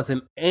tell it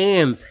wasn't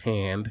Anne's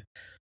hand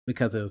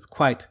because it was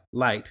quite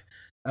light.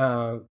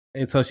 And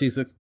so she's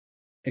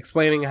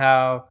explaining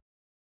how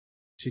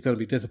she's going to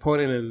be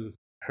disappointed in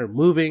her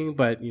moving,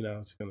 but she's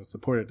going to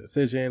support her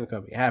decision. It's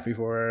going to be happy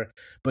for her.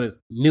 But it's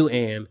new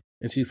Anne,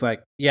 and she's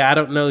like, "Yeah, I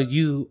don't know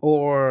you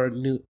or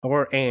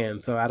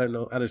Anne, so I don't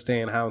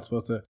understand how I'm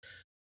supposed to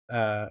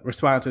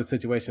respond to the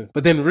situation."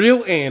 But then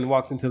real Anne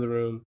walks into the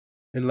room,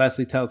 and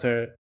Leslie tells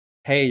her,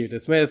 "Hey, you're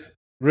dismissed.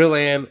 Real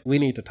Anne, we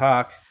need to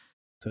talk."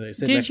 So they sit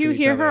next to each other. Did you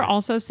hear her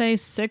also say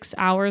 6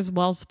 hours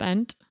well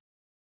spent?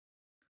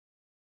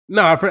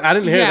 No, I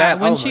didn't hear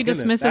that. When she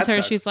dismisses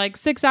her, she's like,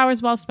 6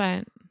 hours well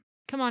spent.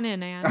 Come on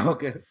in, Anne.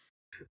 Okay.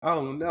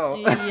 Oh, no.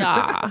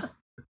 Yeah.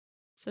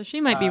 So she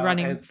might be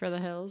running for the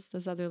hills,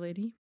 this other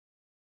lady.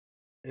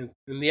 And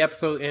the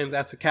episode ends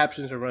as the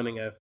captions are running.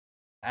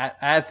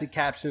 As the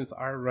captions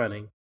are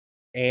running,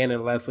 Anne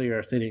and Leslie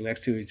are sitting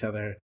next to each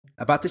other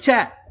about to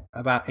chat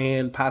about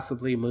Anne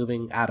possibly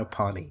moving out of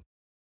Pawnee.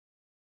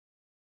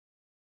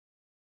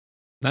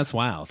 That's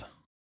wild.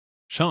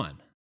 Sean,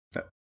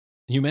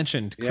 you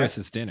mentioned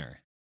Chris's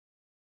dinner.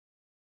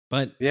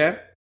 But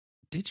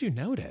did you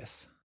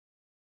notice?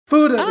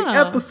 Food of the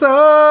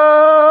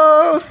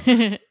episode!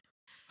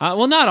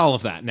 Well, not all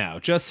of that, no.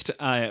 Just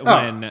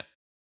when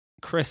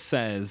Chris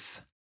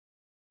says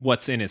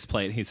what's in his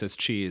plate, he says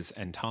cheese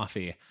and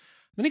toffee.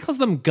 Then he calls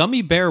them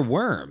gummy bear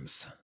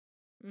worms.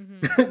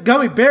 Mm-hmm.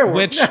 Gummy bear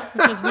worms.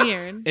 Which is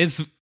weird.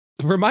 Is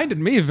Reminded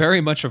me very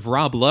much of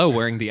Rob Lowe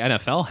wearing the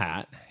NFL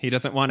hat. He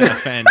doesn't want to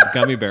offend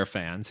gummy bear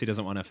fans. He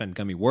doesn't want to offend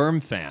gummy worm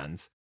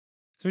fans.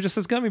 So he just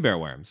says gummy bear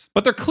worms.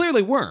 But they're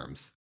clearly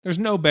worms. There's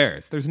no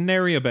bears. There's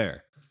nary a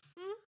bear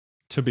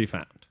to be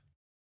found.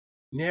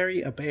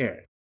 Nary a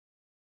bear.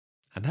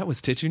 And that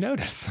was Did You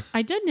Notice?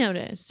 I did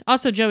notice.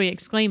 Also, Joey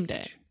exclaimed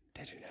it.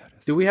 Did you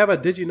notice? Do we have a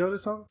Did You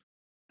Notice song?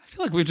 I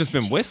feel like we've just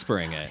been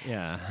whispering it.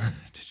 Yeah.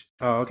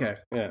 Oh, okay.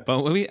 Yeah.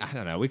 But I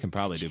don't know. We can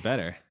probably do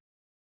better.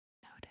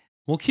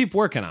 We'll keep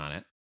working on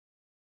it.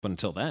 But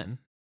until then.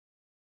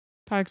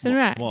 Parks and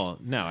Rec. Well,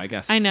 no, I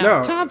guess. I know.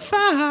 No. Top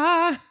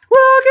 5.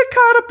 We'll get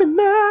caught up in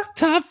that.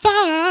 Top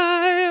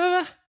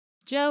 5.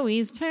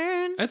 Joey's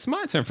turn. It's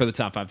my turn for the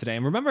top 5 today.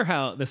 And remember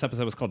how this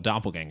episode was called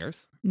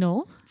Dopplegangers?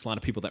 No. It's a lot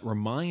of people that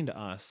remind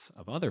us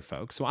of other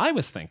folks. So I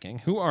was thinking,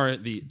 who are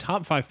the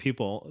top 5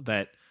 people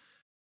that,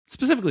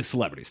 specifically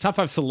celebrities, top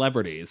 5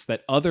 celebrities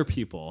that other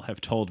people have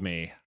told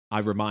me I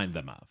remind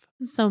them of?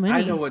 So many.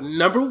 I know what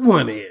number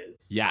 1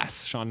 is.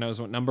 Yes, Sean knows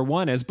what number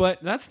 1 is, but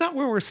that's not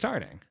where we're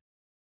starting.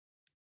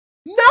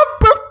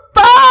 Number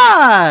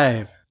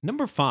 5!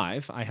 Number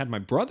 5, I had my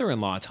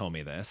brother-in-law tell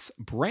me this.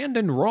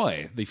 Brandon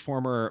Roy, the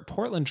former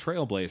Portland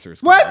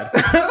Trailblazers What?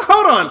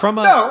 guard. Hold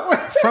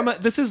on.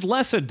 This is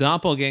less a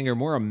doppelganger,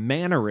 more a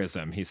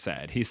mannerism, he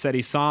said. He said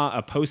he saw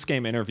a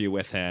post-game interview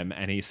with him,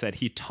 and he said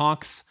he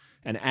talks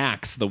and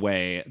acts the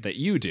way that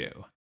you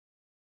do,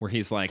 where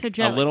he's like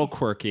a little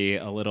quirky,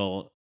 a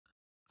little...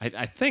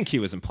 I think he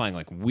was implying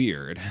like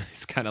weird.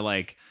 He's kind of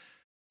like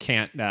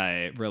can't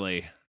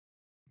really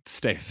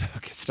stay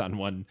focused on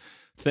one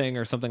thing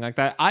or something like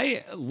that.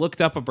 I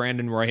looked up a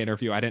Brandon Roy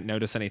interview. I didn't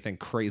notice anything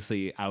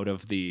crazy out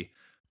of the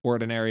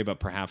ordinary, but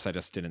perhaps I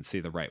just didn't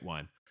see the right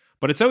one.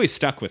 But it's always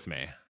stuck with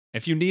me.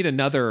 If you need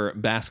another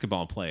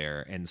basketball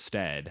player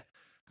instead,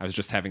 I was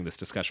just having this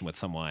discussion with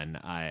someone.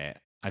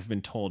 I've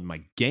been told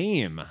my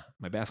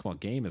basketball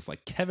game is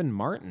like Kevin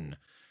Martin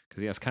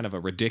because he has kind of a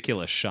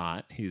ridiculous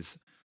shot. He's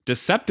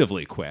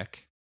deceptively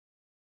quick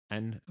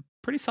and a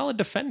pretty solid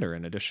defender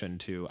in addition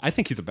to, I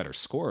think he's a better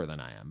scorer than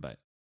I am, but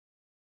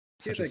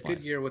He had that good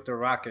year with the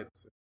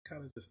Rockets. It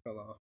kind of just fell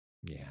off.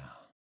 Yeah.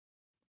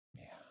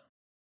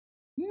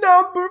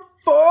 Number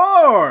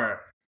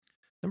 4!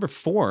 Number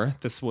 4,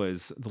 this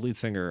was the lead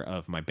singer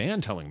of my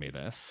band telling me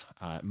this.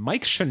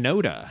 Mike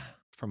Shinoda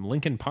from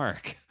Linkin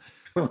Park.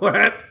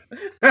 What?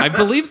 I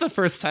believe the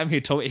first time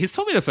he's told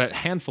me this a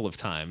handful of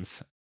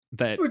times.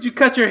 That Would you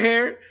cut your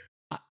hair?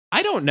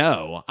 I don't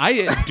know.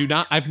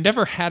 I've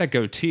never had a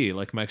goatee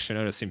like Mike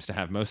Shinoda seems to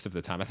have most of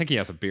the time. I think he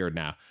has a beard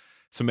now.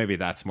 So maybe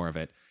that's more of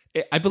it.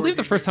 I believe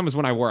the first time was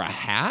when I wore a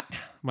hat.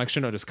 Mike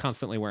Shinoda's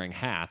constantly wearing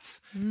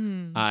hats.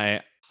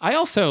 I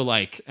also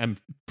am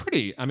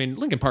pretty,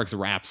 Linkin Park's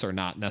raps are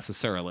not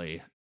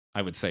necessarily,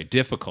 I would say,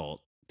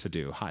 difficult to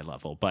do high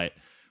level, but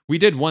we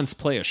did once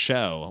play a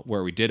show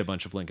where we did a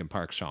bunch of Linkin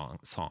Park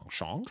songs.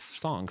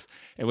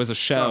 It was a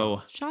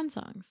show. Sean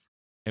songs.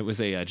 It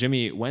was a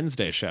Jimmy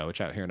Wednesday show, which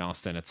out here in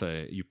Austin, it's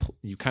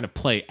you kind of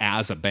play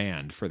as a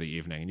band for the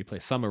evening, and you play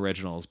some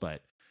originals,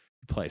 but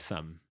you play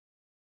some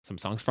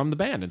songs from the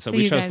band, and so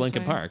we chose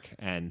Linkin Park.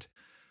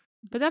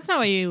 But that's not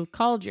what you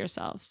called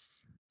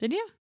yourselves, did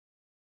you?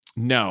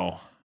 No,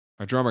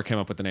 our drummer came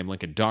up with the name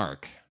Linkin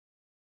Dark.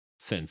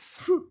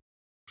 Since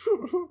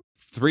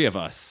 3 of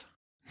us,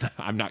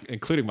 I'm not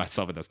including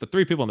myself in this, but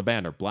 3 people in the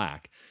band are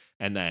black,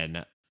 and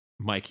then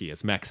Mikey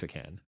is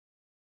Mexican,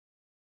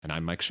 and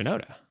I'm Mike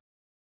Shinoda.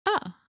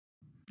 Oh,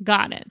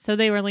 got it. So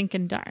they were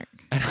Linkin Dark.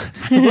 I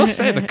will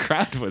say the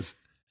crowd was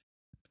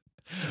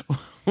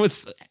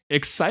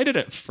excited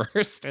at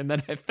first, and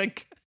then I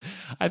think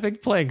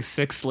playing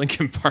 6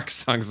 Linkin Park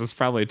songs is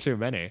probably too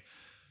many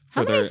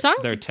for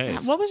their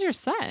taste. What was your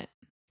set?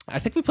 I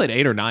think we played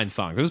 8 or 9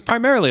 songs. It was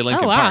primarily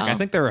Linkin Park. I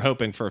think they were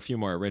hoping for a few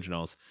more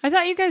originals. I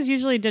thought you guys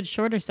usually did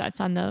shorter sets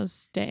on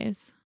those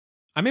days.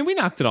 We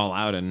knocked it all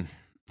out in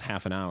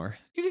half an hour.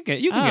 You can get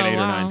 8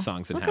 or 9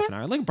 songs in half an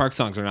hour. Linkin Park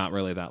songs are not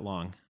really that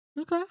long.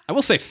 Okay. I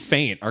will say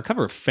Faint, our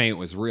cover of Faint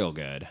was real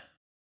good,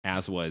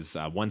 as was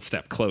One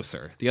Step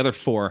Closer. The other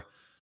 4,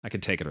 I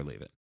could take it or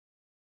leave it.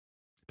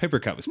 Paper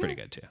Cut was pretty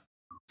good too.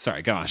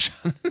 Sorry, go on,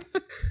 Sean.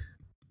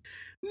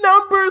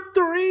 Number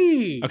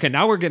 3. Okay,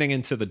 now we're getting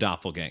into the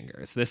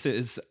doppelgangers. This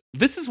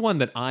is one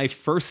that I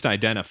first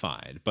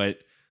identified, but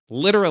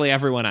literally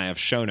everyone I have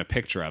shown a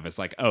picture of is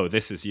like, oh,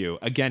 this is you.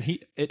 Again,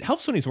 it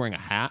helps when he's wearing a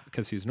hat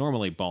because he's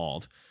normally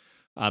bald.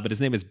 But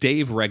his name is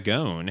Dave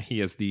Ragone. He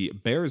is the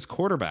Bears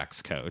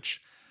quarterbacks coach.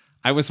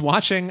 I was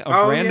watching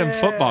a random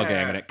football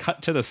game, and it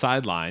cut to the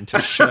sideline to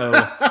show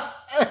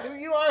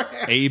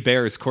a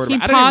Bears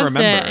quarterback. I don't even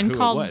remember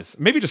who it was.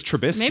 Maybe just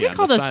Trubisky. Maybe on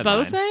called the us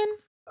sideline. both in.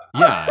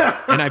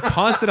 Yeah, and I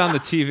paused it on the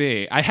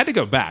TV. I had to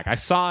go back. I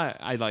saw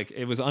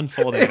it was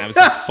unfolding, and I was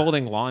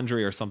folding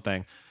laundry or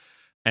something,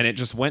 and it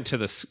just went to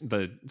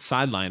the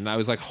sideline, and I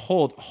was like,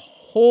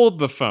 hold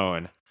the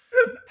phone.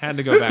 Had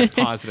to go back,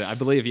 paused it. I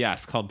believe,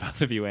 yes, called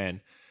both of you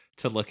in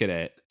to look at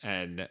it,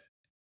 and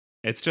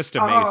it's just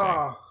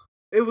amazing.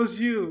 It was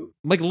you.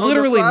 Like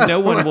literally no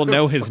one will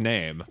know his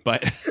name,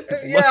 but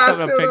look up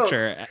a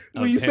picture.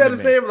 When you said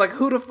his name, like,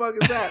 who the fuck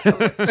is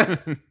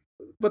that? Like,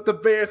 but the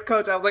Bears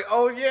coach, I was like,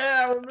 oh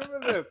yeah, I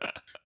remember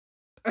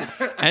this.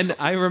 And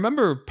I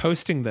remember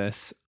posting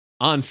this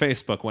on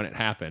Facebook when it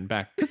happened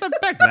back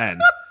then,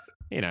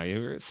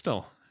 you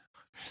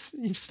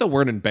still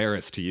weren't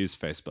embarrassed to use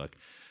Facebook.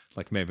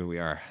 Like maybe we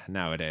are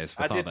nowadays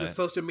with all the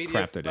social media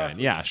crap they're doing.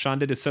 Yeah, Sean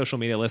did his social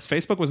media list.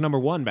 Facebook was number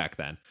 1 back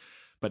then,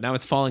 but now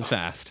it's falling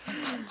fast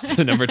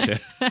to number 2.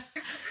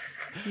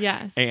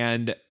 Yes.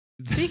 And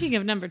speaking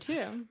of number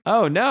 2.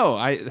 Oh no,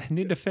 I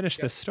need to finish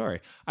this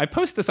story. I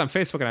posted this on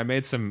Facebook and I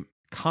made some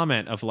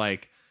comment of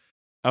like,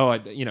 oh,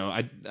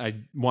 I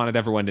wanted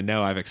everyone to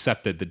know I've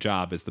accepted the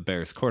job as the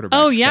Bears quarterback.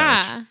 Oh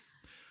yeah. Coach.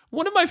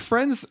 One of my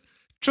friends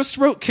just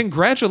wrote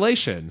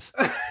congratulations.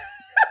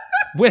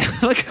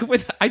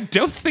 with I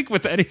don't think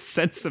with any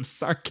sense of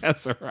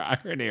sarcasm or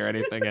irony or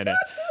anything in it.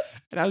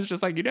 And I was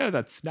just like,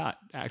 that's not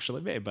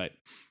actually me, but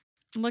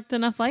looked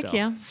enough like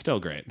you.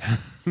 Still great.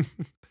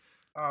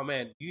 Oh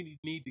man, you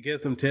need to give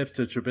some tips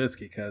to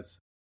Trubisky because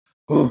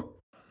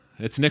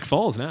it's Nick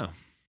Foles now,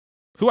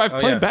 who I've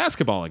played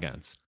basketball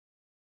against.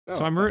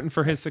 So I'm rooting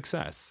for his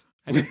success.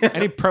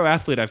 Any pro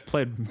athlete I've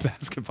played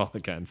basketball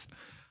against,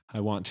 I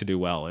want to do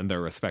well in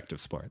their respective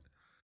sport.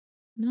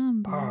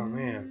 Oh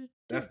man,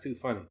 that's too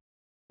funny.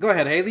 Go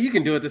ahead, Haleigh. You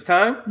can do it this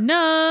time.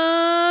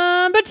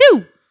 Number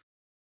 2.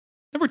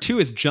 Number 2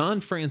 is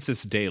John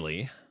Francis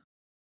Daly.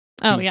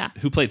 Oh, yeah.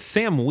 Who played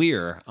Sam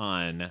Weir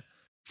on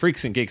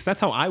Freaks and Geeks.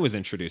 That's how I was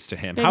introduced to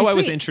him. Baby how Sweets. I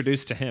was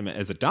introduced to him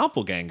as a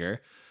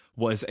doppelganger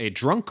was a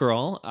drunk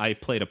girl I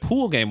played a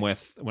pool game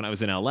with when I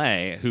was in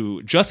LA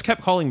who just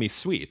kept calling me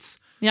Sweets.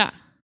 Yeah.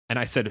 And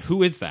I said,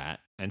 who is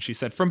that? And she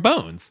said, from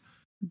Bones.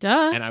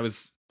 Duh. And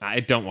I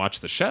don't watch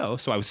the show,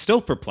 so I was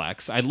still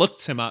perplexed. I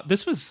looked him up.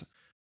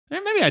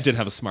 Maybe I did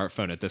have a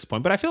smartphone at this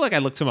point, but I feel like I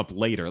looked him up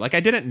later. Like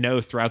I didn't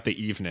know throughout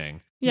the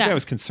evening. Yeah. Maybe I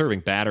was conserving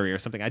battery or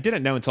something. I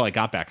didn't know until I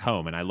got back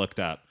home and I looked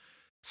up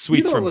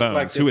Sweets from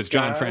Bones, who is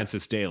John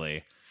Francis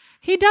Daly.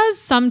 He does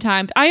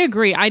sometimes. I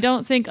agree. I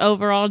don't think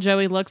overall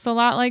Joey looks a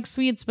lot like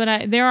Sweets,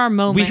 but there are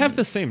moments. We have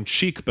the same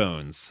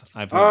cheekbones.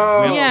 I've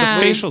learned. Yeah.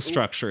 The facial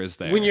structure is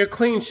there. When you're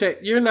clean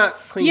shaven, you're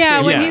not clean shaven.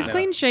 Yeah, when he's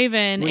clean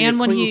shaven and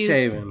when you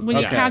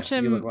okay. catch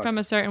him from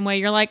a certain way,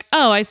 you're like,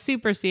 oh, I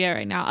super see it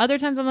right now. Other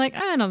times I'm like,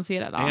 I don't see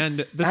it at all.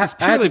 And this is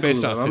purely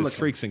based off his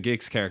Freaks and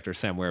Geeks character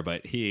somewhere,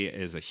 but he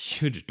is a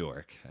huge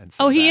dork. And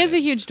so he is a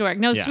huge dork.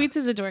 No, yeah. Sweets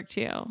is a dork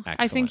too. Excellent.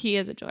 I think he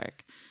is a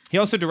dork. He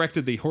also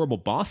directed the Horrible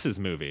Bosses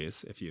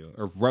movies,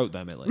 or wrote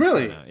them at least.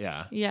 Really?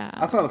 Yeah. Yeah.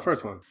 I saw the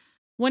first one.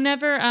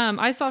 Whenever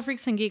I saw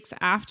Freaks and Geeks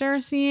after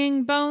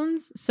seeing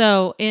Bones,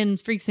 so in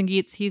Freaks and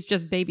Geeks, he's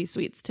just baby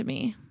Sweets to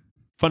me.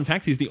 Fun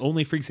fact, he's the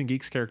only Freaks and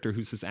Geeks character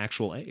who's his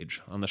actual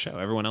age on the show.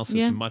 Everyone else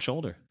is much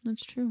older.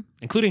 That's true.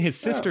 Including his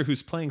sister,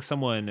 who's playing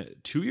someone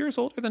 2 years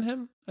older than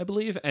him, I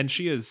believe. And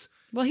she is,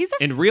 he's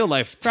in real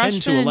life, 10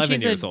 to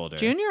 11 years older.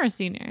 Junior or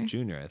senior?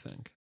 Junior, I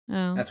think.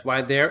 Oh. That's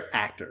why they're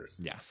actors.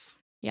 Yes.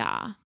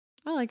 Yeah.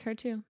 I like her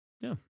too.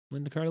 Yeah,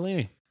 Linda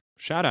Cardellini.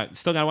 Shout out.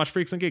 Still got to watch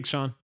Freaks and Geeks,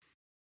 Sean.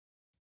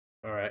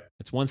 All right.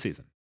 It's one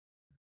season.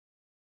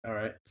 All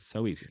right.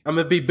 So easy. I'm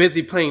going to be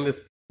busy playing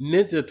this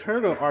Ninja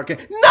Turtle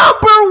arcade.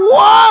 Number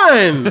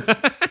 1!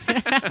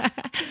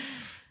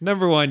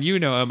 Number 1, you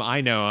know him, I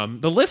know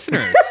him. The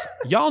listeners,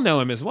 y'all know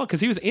him as well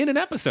because he was in an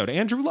episode.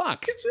 Andrew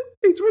Luck.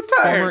 He's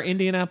retired. Former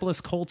Indianapolis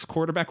Colts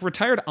quarterback.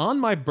 Retired on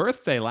my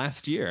birthday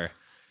last year.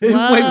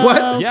 Whoa, wait,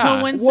 what?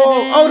 Yeah.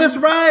 Whoa! Oh, that's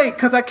right.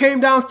 Because I came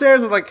downstairs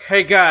and was like,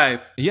 "Hey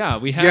guys." Yeah,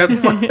 we had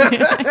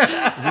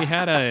we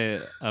had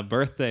a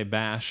birthday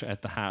bash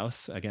at the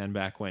house again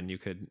back when you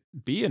could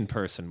be in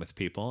person with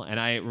people. And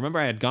I remember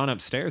I had gone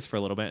upstairs for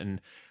a little bit,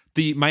 and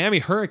the Miami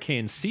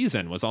Hurricane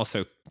season was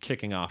also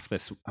kicking off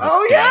this day.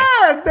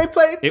 Yeah, they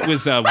played. It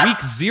was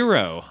week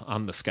 0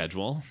 on the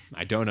schedule.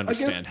 I don't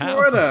understand how.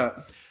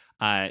 Florida.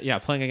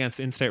 Playing against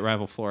in-state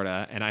rival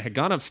Florida. And I had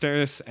gone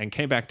upstairs and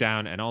came back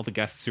down, and all the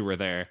guests who were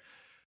there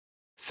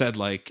said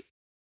like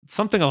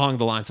something along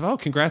the lines of, "Oh,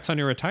 congrats on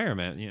your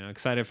retirement.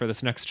 Excited for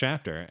this next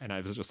chapter." And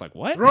I was just like,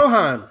 "What?"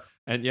 Rohan.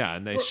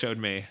 And they showed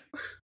me,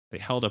 they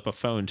held up a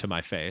phone to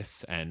my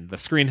face, and the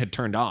screen had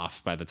turned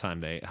off by the time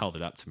they held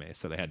it up to me.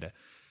 So they had to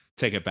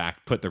take it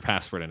back, put their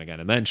password in again,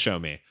 and then show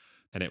me.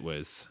 And it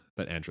was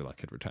that Andrew Luck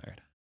had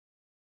retired.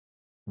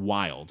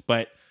 Wild.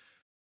 But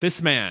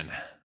this man,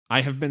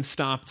 I have been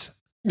stopped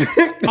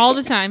all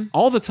the time.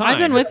 All the time. I've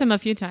been with him a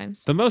few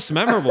times. The most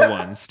memorable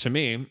ones to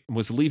me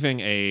was leaving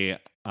a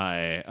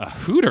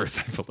Hooters,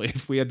 I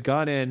believe. We had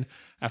gone in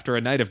after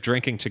a night of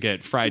drinking to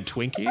get fried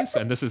Twinkies,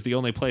 and this is the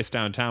only place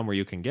downtown where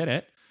you can get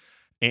it.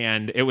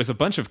 And it was a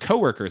bunch of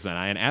coworkers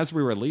and as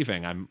we were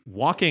leaving, I'm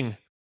walking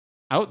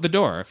out the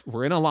door.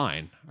 We're in a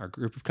line, our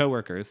group of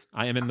coworkers.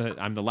 I'm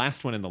the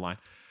last one in the line.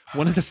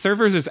 One of the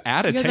servers is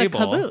at a table.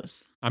 The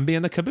caboose. I'm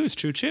being the caboose,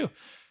 choo-choo.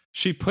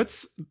 She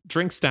puts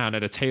drinks down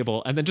at a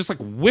table and then just like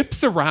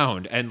whips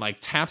around and like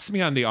taps me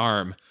on the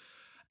arm.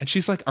 And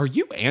she's like, "Are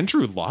you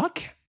Andrew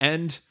Luck?"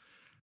 And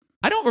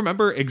I don't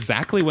remember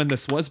exactly when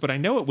this was, but I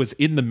know it was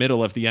in the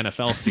middle of the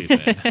NFL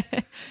season.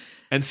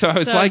 And so I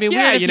was like,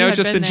 yeah,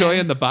 just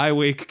enjoying the bye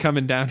week,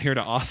 coming down here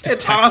to Austin,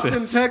 Texas.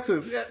 Austin,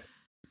 Texas, yeah.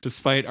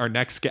 Despite our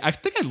next game. I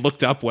think I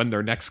looked up when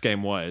their next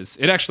game was.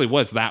 It actually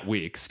was that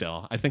week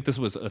still. I think this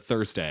was a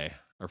Thursday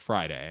or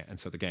Friday. And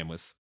so the game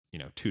was,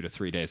 2 to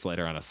 3 days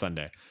later on a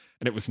Sunday.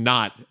 And it was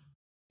not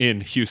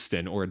in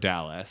Houston or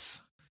Dallas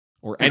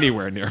or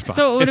anywhere nearby.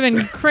 So it would have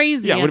been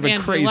crazy. Yeah, it would have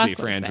been crazy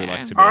for Andrew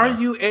Luck to be Are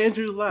you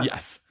Andrew Luck?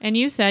 Yes. And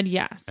you said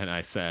yes. And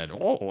I said,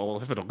 oh,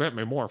 well, if it'll get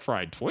me more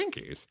fried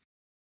Twinkies.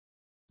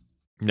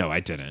 No,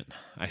 I didn't.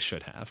 I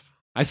should have.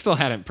 I still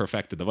hadn't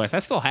perfected the voice. I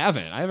still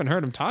haven't. I haven't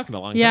heard him talk in a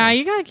long time. Yeah,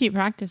 you got to keep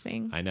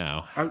practicing. I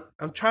know.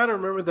 I'm trying to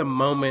remember the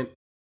moment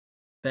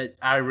that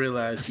I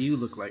realized you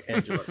look like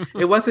Andrew Luck.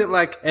 It wasn't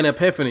like an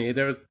epiphany.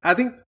 I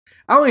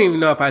don't even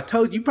know if I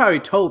told you.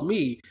 Probably told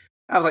me.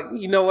 I was like,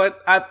 you know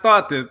what? I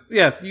thought this.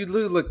 Yes, you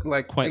look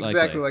like quite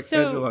exactly like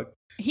Andrew Luck.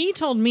 He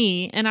told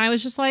me, and I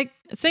was just like,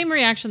 same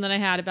reaction that I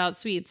had about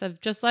sweets of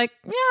just like,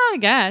 yeah, I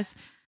guess.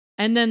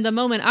 And then the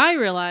moment I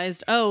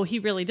realized, oh, he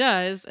really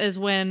does, is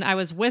when I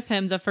was with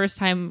him the first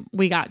time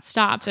we got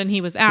stopped and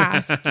he was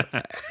asked,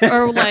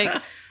 or like,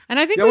 and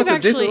I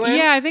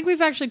think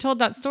we've actually told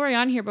that story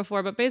on here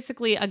before, but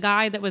basically a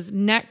guy that was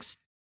next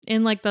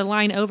in like the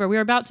line over, we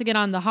were about to get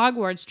on the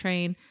Hogwarts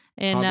train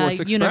in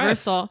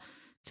Universal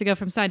to go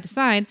from side to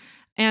side.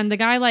 And the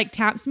guy like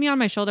taps me on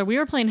my shoulder. We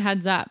were playing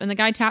heads up and the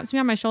guy taps me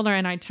on my shoulder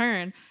and I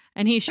turn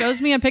and he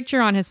shows me a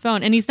picture on his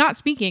phone and he's not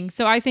speaking.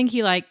 So I think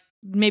he like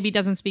maybe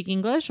doesn't speak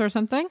English or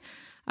something.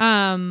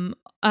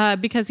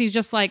 Because he's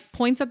just like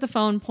points at the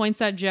phone,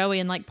 points at Joey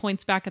and like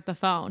points back at the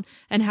phone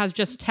and has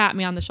just tapped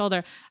me on the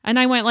shoulder. And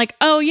I went like,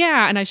 oh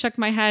yeah. And I shook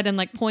my head and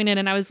like pointed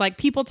and I was like,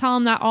 people tell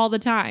him that all the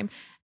time.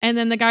 And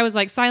then the guy was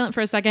like silent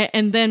for a second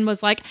and then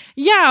was like,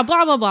 yeah,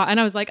 blah, blah, blah. And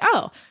I was like,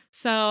 oh.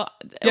 So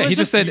yeah, he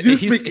just said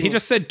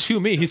to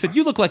me, he said,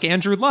 you look like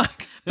Andrew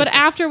Luck. But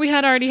after we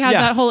had already had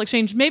that whole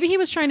exchange, maybe he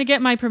was trying to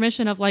get my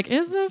permission of like,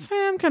 is this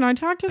him? Can I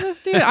talk to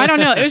this dude? I don't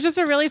know. It was just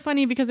a really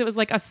funny because it was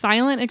like a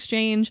silent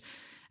exchange.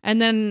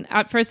 And then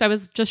at first I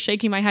was just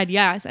shaking my head,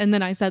 yes. And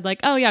then I said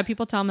like, oh yeah,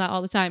 people tell him that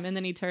all the time. And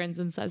then he turns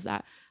and says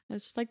that. I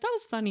was just like, that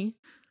was funny.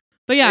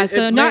 But yeah,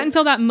 not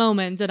until that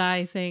moment did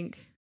I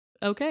think,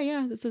 okay,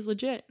 yeah, this is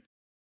legit.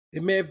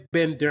 It may have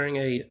been during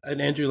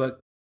an Andrew Luck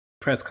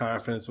press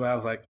conference where I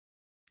was like,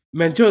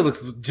 man, Joey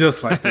looks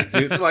just like this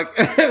dude. Like,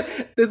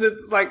 this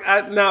is like,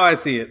 now I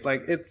see it.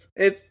 Like, it's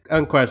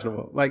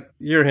unquestionable. Like,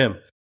 you're him.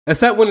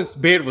 Except when his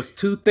beard was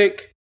too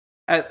thick.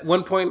 At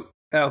one point,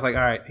 I was like,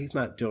 all right, he's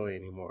not Joey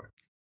anymore.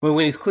 But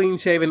when he's clean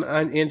shaven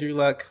on Andrew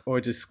Luck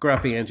or just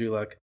scruffy Andrew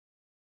Luck,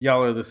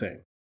 y'all are the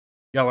same.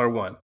 Y'all are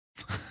one.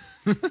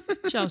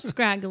 Joe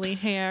scraggly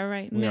hair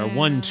right now. We are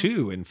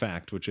 1-2, in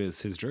fact, which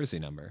is his jersey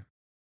number.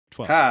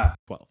 12.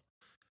 12.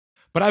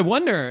 But I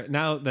wonder,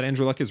 now that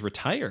Andrew Luck is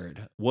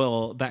retired,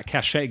 will that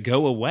cachet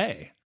go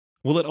away?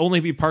 Will it only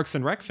be Parks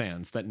and Rec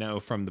fans that know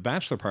from the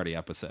Bachelor Party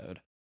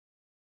episode?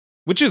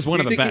 Which is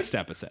one of the best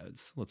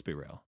episodes, let's be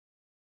real.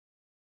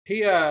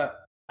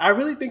 I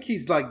really think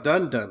he's like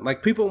done.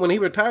 Like people, when he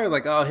retired,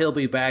 like, oh, he'll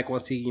be back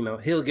once he,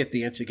 he'll get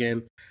the itch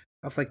again.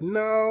 I was like,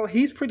 no,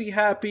 he's pretty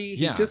happy.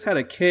 He just had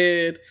a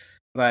kid.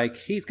 Like,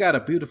 he's got a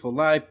beautiful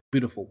life,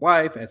 beautiful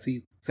wife, as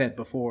he said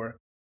before.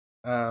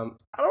 I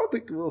don't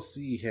think we'll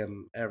see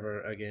him ever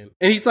again.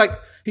 And he's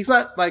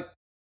not like,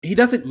 he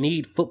doesn't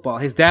need football.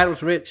 His dad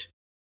was rich.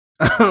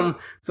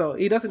 So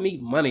he doesn't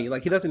need money.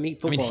 Like, he doesn't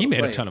need football. I mean, he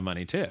made a ton of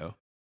money too.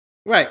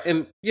 Right.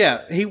 And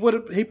yeah, Patrick he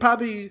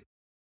spent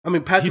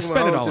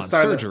Mahomes it all on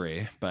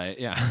surgery, but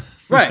yeah.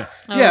 Right.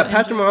 Yeah,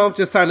 Patrick Mahomes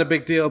just signed a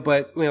big deal,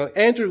 but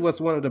Andrew was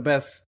one of the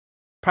best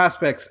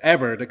prospects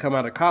ever to come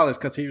out of college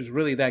because he was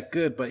really that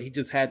good, but he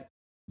just had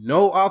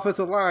no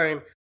offensive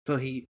line. So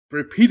he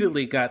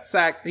repeatedly got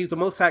sacked. He's the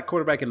most sacked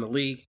quarterback in the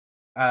league.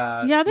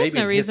 There's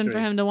no reason for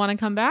him to want to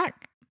come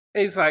back.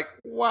 And he's like,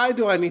 why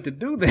do I need to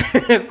do this?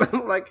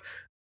 I'm like,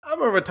 I'm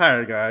going to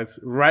retire, guys,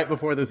 right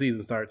before the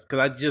season starts because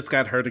I just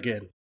got hurt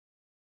again.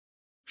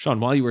 Sean,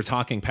 while you were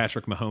talking,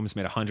 Patrick Mahomes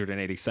made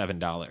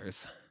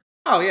 $187.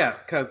 Oh, yeah,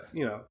 because,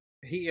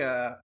 he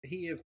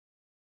is...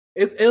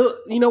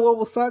 you know what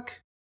will suck?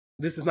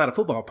 This is not a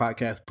football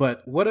podcast,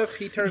 but what if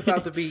he turns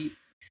out to be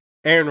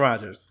Aaron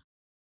Rodgers?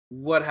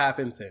 What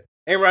happens then?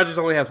 Aaron Rodgers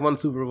only has one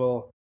Super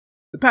Bowl.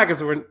 The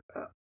Packers were,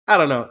 I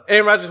don't know.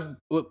 Aaron Rodgers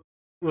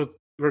was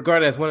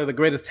regarded as one of the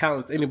greatest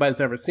talents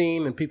anybody's ever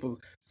seen, and people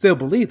still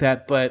believe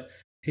that, but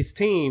his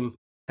team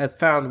has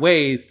found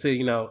ways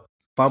to,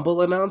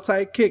 fumble an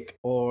onside kick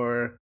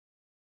or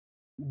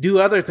do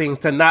other things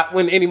to not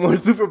win any more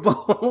Super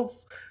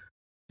Bowls.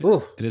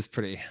 It is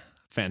pretty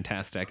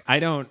fantastic. I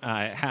don't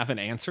have an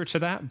answer to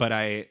that, but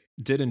I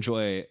did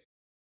enjoy,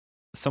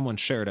 someone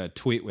shared a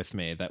tweet with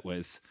me that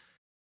was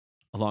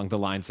along the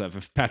lines of,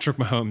 if Patrick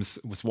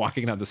Mahomes was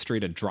walking down the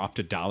street and dropped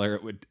 $1,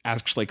 it would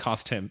actually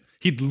cost him,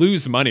 he'd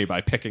lose money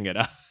by picking it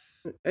up.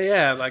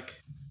 Yeah, like,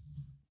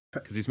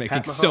 because he's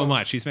making so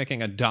much. He's making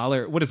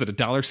 $1. What is it?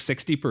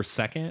 $1.60 per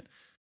second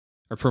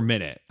or per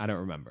minute? I don't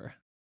remember.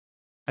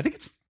 I think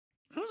it's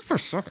For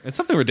sure. It's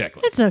something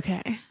ridiculous. It's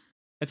okay.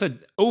 It's a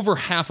over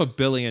 $500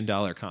 million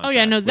contract. Oh,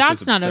 yeah. No,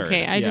 that's not absurd.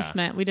 okay. I just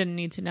meant we didn't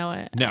need to know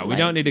it. No, we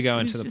don't need to go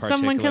into the particulars.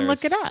 Someone can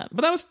look it up.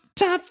 But that was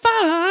top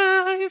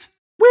 5.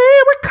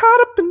 We were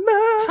caught up in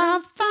love.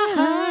 Top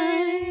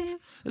 5.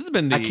 This has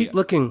been the... I keep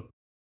looking.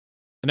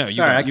 No, you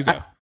Sorry,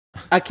 go.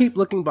 I keep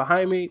looking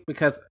behind me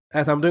because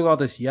as I'm doing all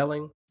this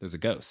yelling... There's a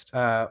ghost.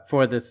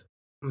 For this...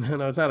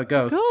 No, it's not a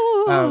ghost.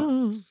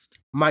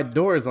 My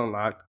door is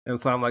unlocked. And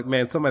so I'm like,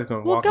 man, somebody's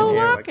going to walk in here. Well,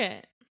 go like, lock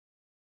it.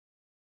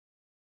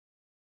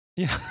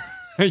 Yeah.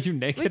 Are you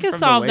naked? We can from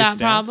solve the waist that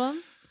down?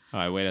 problem. All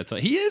right, wait.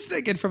 He is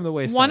naked from the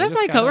waist One down. of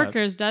my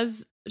coworkers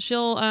does.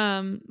 She'll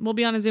we'll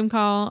be on a Zoom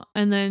call,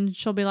 and then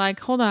she'll be like,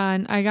 "Hold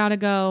on, I gotta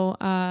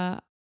go.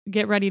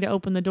 Get ready to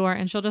open the door,"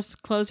 and she'll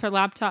just close her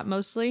laptop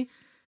mostly.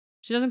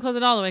 She doesn't close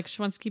it all the way because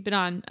she wants to keep it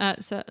on.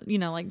 So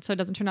so it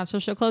doesn't turn off. So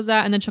she'll close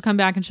that, and then she'll come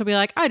back and she'll be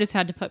like, "I just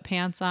had to put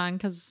pants on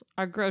because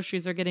our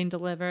groceries are getting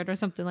delivered," or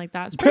something like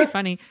that. It's pretty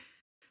funny.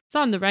 It's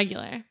on the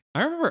regular.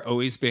 I remember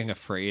always being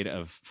afraid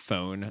of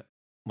phone,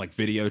 like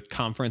video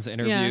conference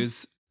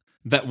interviews,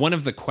 that one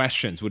of the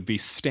questions would be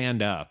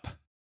stand up.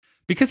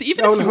 Because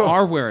even if you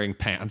are wearing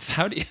pants,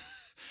 how do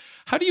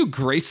you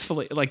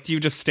gracefully, like, do you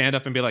just stand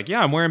up and be like,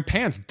 yeah, I'm wearing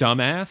pants,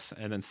 dumbass,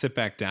 and then sit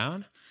back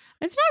down?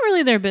 It's not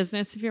really their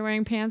business if you're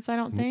wearing pants, I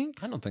don't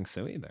think. I don't think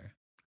so either.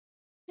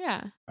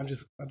 Yeah. I'm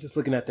just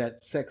looking at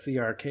that sexy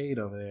arcade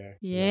over there.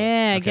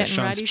 Yeah, okay, getting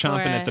Sean's ready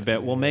chomping for at the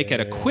bit. We'll make it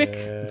a quick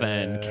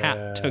then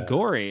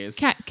categories.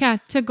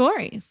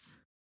 Categories.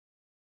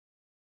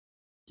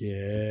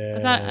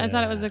 Yeah. I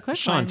thought it was a quick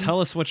Sean, one.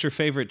 tell us what your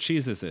favorite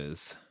cheeses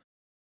is.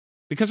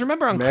 Because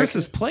remember on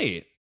Chris's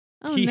plate,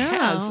 he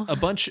has a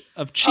bunch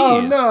of cheese.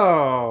 Oh,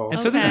 no. And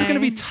so this is going to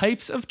be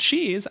types of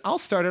cheese. I'll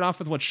start it off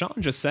with what Sean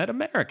just said,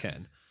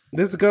 American.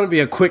 This is going to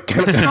be a quick...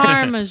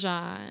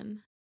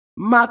 Parmesan.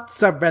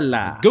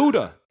 Mozzarella.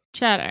 Gouda.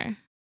 Cheddar.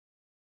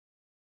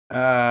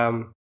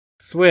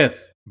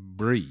 Swiss.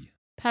 Brie.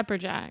 Pepper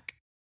jack.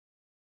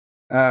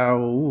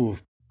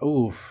 Oof.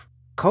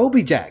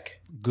 Colby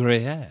Jack.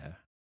 Gruyere.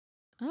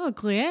 Oh,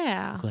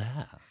 Gruyere.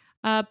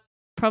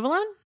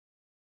 Provolone?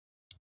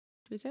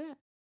 Did we say that?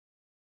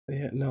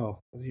 Yeah, no.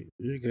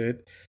 You're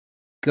good.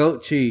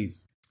 Goat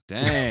cheese.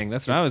 Dang,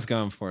 that's what I was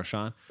going for,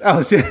 Sean.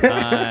 Oh, shit.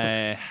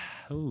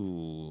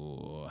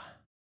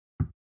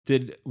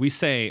 Did we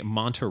say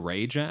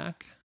Monterey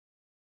Jack?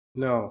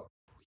 No.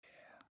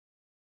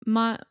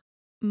 We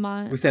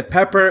said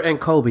pepper and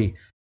Colby.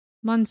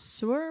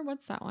 Monsieur?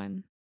 What's that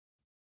one?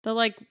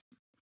 The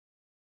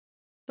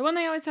one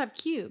they always have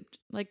cubed.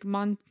 I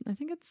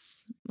think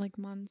it's like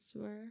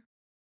Monsieur.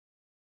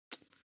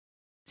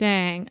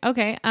 Dang.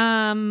 Okay.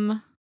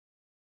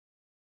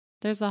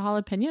 There's a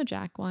jalapeno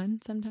jack one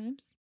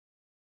sometimes.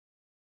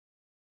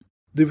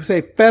 Did we say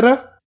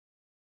feta?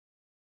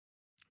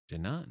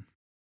 Did not.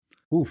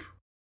 Oof.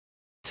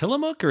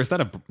 Tillamook, or is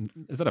that a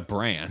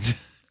brand?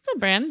 It's a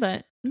brand,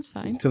 but it's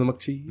fine.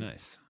 Tillamook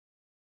cheese.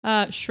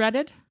 Nice.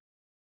 Shredded.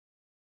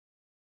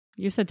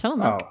 You said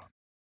Tillamook. Oh.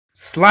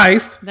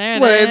 Sliced. There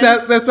it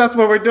is. That's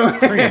what we're doing.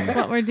 That's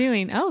what we're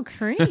doing. Oh,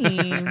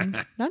 cream.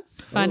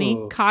 That's funny.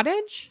 Ooh.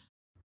 Cottage.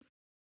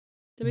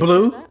 Did we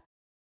Blue. say that?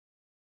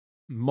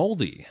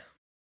 Moldy.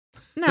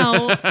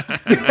 No.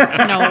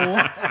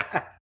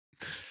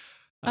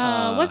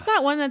 No. What's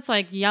that one that's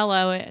like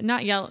yellow?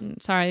 Not yellow.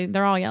 Sorry,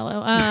 they're all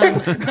yellow.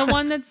 The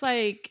one that's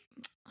like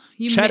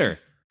cheddar.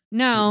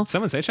 No. Did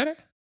someone say cheddar?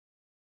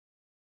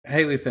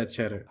 Haleigh said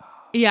cheddar.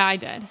 Yeah, I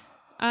did.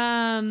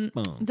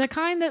 The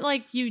kind that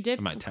like you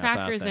dip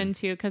crackers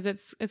into because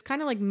it's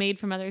kind of like made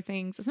from other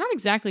things. It's not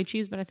exactly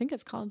cheese, but I think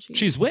it's called cheese.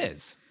 Cheese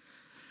whiz.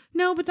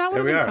 No, but that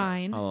would be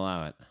fine. I'll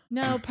allow it.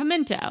 No,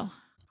 pimento.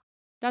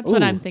 That's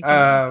what I'm thinking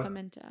of.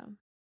 Pimento.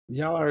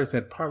 Y'all already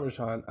said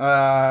Parmesan.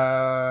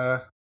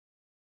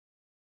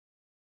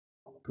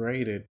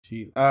 Grated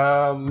cheese.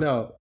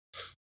 No.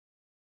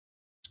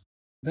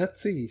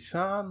 Let's see.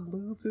 Sean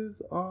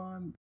loses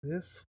on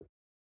this.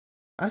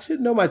 I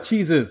should know my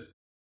cheeses.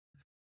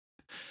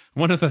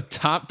 One of the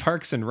top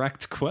Parks and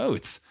Rec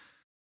quotes.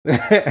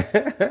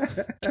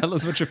 Tell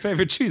us what your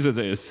favorite cheeses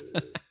is.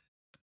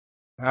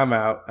 I'm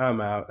out.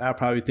 I'll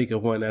probably think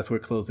of one as we're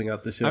closing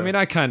out the show. I mean,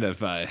 I kind of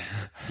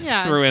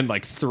threw in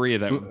like 3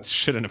 that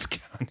shouldn't have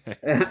counted.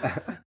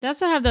 They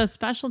also have those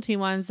specialty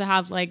ones that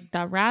have like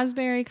the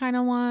raspberry kind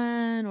of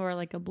one, or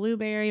like a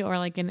blueberry, or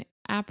like an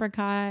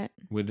apricot.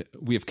 Would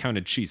we have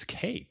counted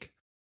cheesecake?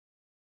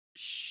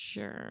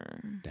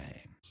 Sure.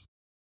 Dang.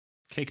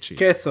 Cake cheese.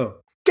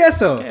 Queso.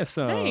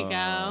 There you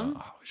go.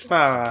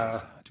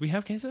 Oh, do we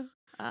have queso?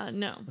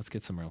 No. Let's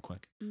get some real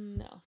quick.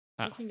 No.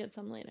 I can get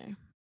some later.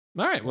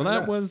 All right. Well,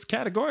 that was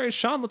categories.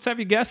 Sean, let's have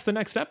you guess the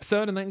next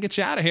episode and then get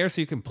you out of here so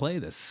you can play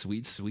the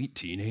sweet, sweet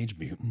Teenage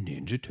Mutant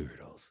Ninja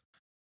Turtles.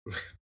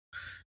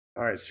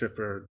 All right,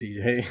 stripper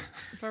DJ.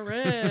 For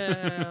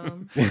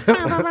real.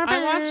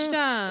 I watched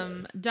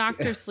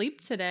Dr.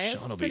 Sleep today.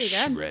 Sean will be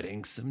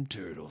shredding some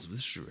turtles with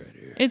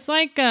Shredder. It's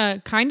like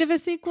kind of a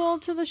sequel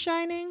to The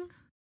Shining.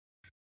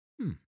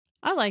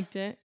 I liked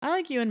it. I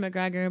like Ewan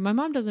McGregor. My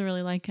mom doesn't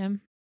really like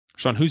him.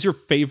 Sean, who's your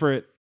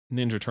favorite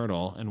Ninja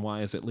Turtle, and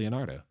why is it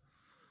Leonardo?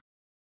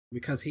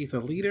 Because he's a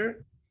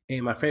leader,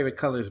 and my favorite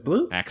color is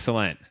blue.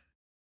 Excellent.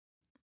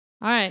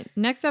 All right.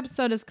 Next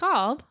episode is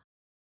called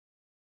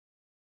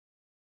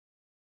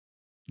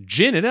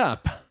Gin It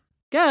Up.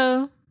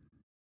 Go.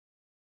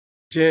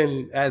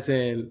 Gin, as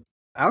in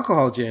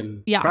alcohol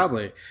gin. Yeah.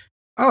 Probably.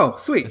 Oh,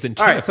 sweet. As in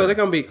all right, Jennifer. so they're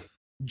going to be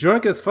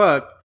drunk as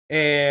fuck.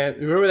 And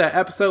remember that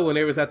episode when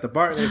they was at the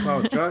bar and they was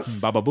all drunk?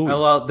 Baba Boo.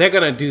 Oh, well, they're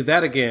going to do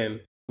that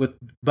again, with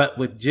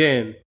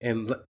gin.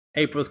 And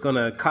April's going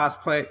to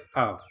cosplay.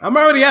 Oh, I'm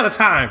already out of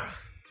time.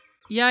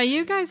 Yeah,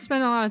 you guys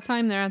spent a lot of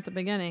time there at the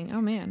beginning.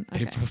 Oh, man.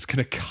 Okay. April's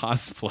going to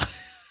cosplay.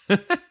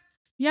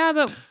 Yeah,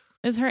 but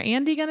is her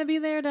Andy going to be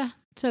there to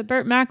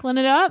Burt Macklin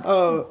it up?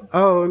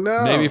 Oh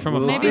no. Maybe from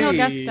afar. Maybe he'll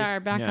guest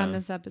star back Yeah. on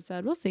this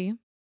episode. We'll see.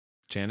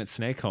 Janet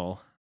Snakehole.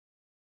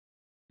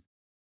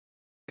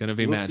 Gonna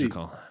be We'll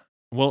magical.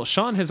 Well,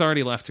 Sean has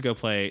already left to go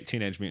play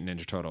Teenage Mutant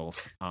Ninja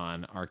Turtles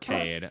on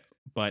arcade.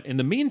 But in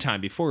the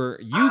meantime, before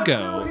you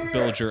go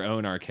build your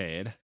own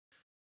arcade,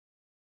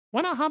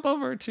 why not hop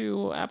over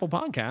to Apple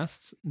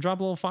Podcasts, drop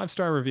a little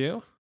 5-star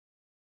review,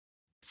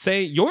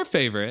 say your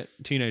favorite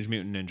Teenage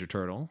Mutant Ninja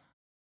Turtle.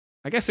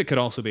 I guess it could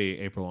also be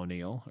April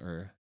O'Neil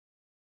or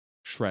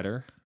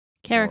Shredder.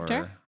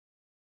 Character.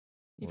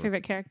 Your or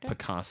favorite character?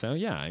 Picasso.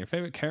 Yeah, your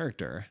favorite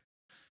character.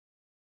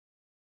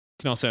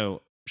 You can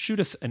also shoot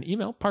us an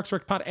email,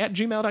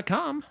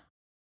 parksrecpod@gmail.com.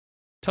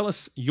 Tell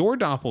us your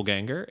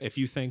doppelganger if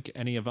you think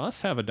any of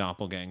us have a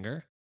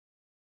doppelganger.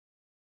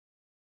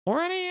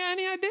 Or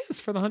any ideas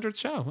for the 100th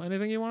show.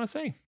 Anything you want to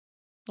say.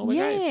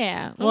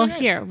 Yeah. Well,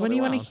 here. What do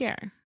you want to wild.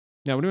 hear?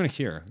 Yeah, what do you want to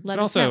hear? Let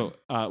But us also,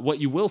 what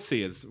you will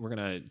see is we're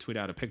going to tweet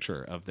out a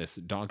picture of this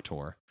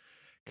dogtor.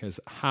 Because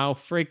how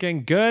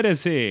freaking good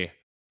is he?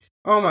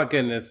 Oh my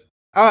goodness.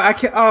 Oh, I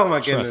can't. Oh my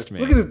goodness. Trust me.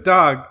 Look at this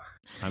dog.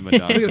 I'm a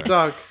Look at this dogtor.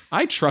 dog.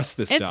 I trust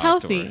this It's dogtor.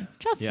 healthy.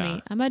 Trust Yeah.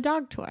 me. I'm a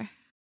dog tour.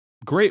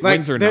 Great Like,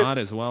 Windsor there- knot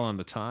as well on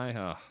the tie.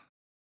 Oh.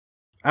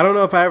 I don't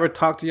know if I ever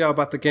talked to y'all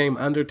about the game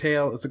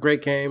Undertale. It's a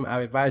great game.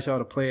 I advise y'all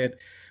to play it.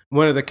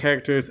 One of the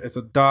characters is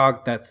a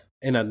dog that's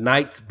in a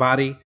knight's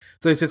body.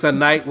 So it's just a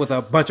knight with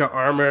a bunch of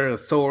armor, a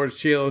sword,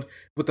 shield,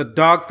 with a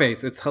dog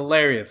face. It's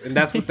hilarious. And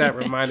that's what that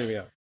reminded me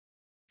of.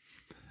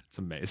 It's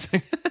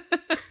amazing.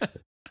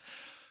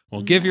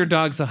 Well, give your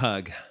dogs a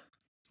hug.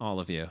 All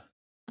of you.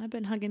 I've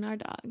been hugging our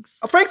dogs.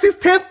 Oh, Frankie's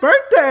 10th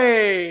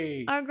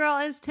birthday. Our girl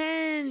is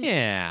 10.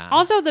 Yeah.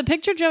 Also, the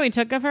picture Joey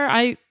took of her,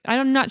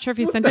 I'm not sure if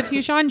he sent it to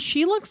you, Sean.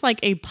 She looks like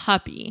a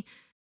puppy.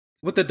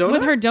 With the donut?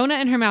 With her donut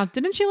in her mouth.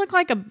 Didn't she look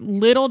like a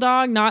little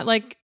dog, not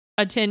like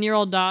a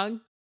 10-year-old dog?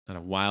 And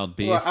a wild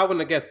beast. Well, I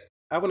wouldn't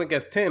have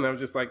guessed 10. I was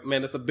just like,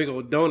 man, that's a big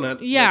old donut.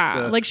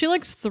 Yeah, like she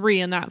looks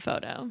 3 in that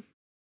photo.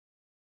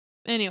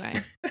 Anyway.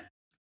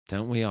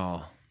 Don't we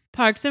all?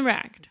 Parks and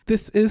Rec.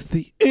 This is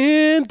the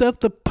end of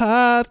the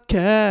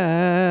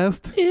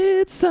podcast.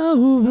 It's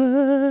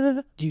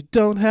over. You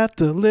don't have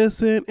to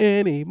listen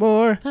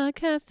anymore.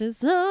 Podcast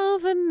is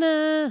over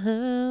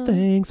now.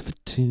 Thanks for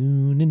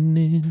tuning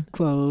in.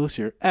 Close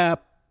your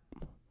app.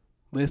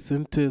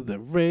 Listen to the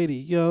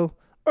radio.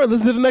 Or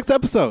listen to the next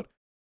episode.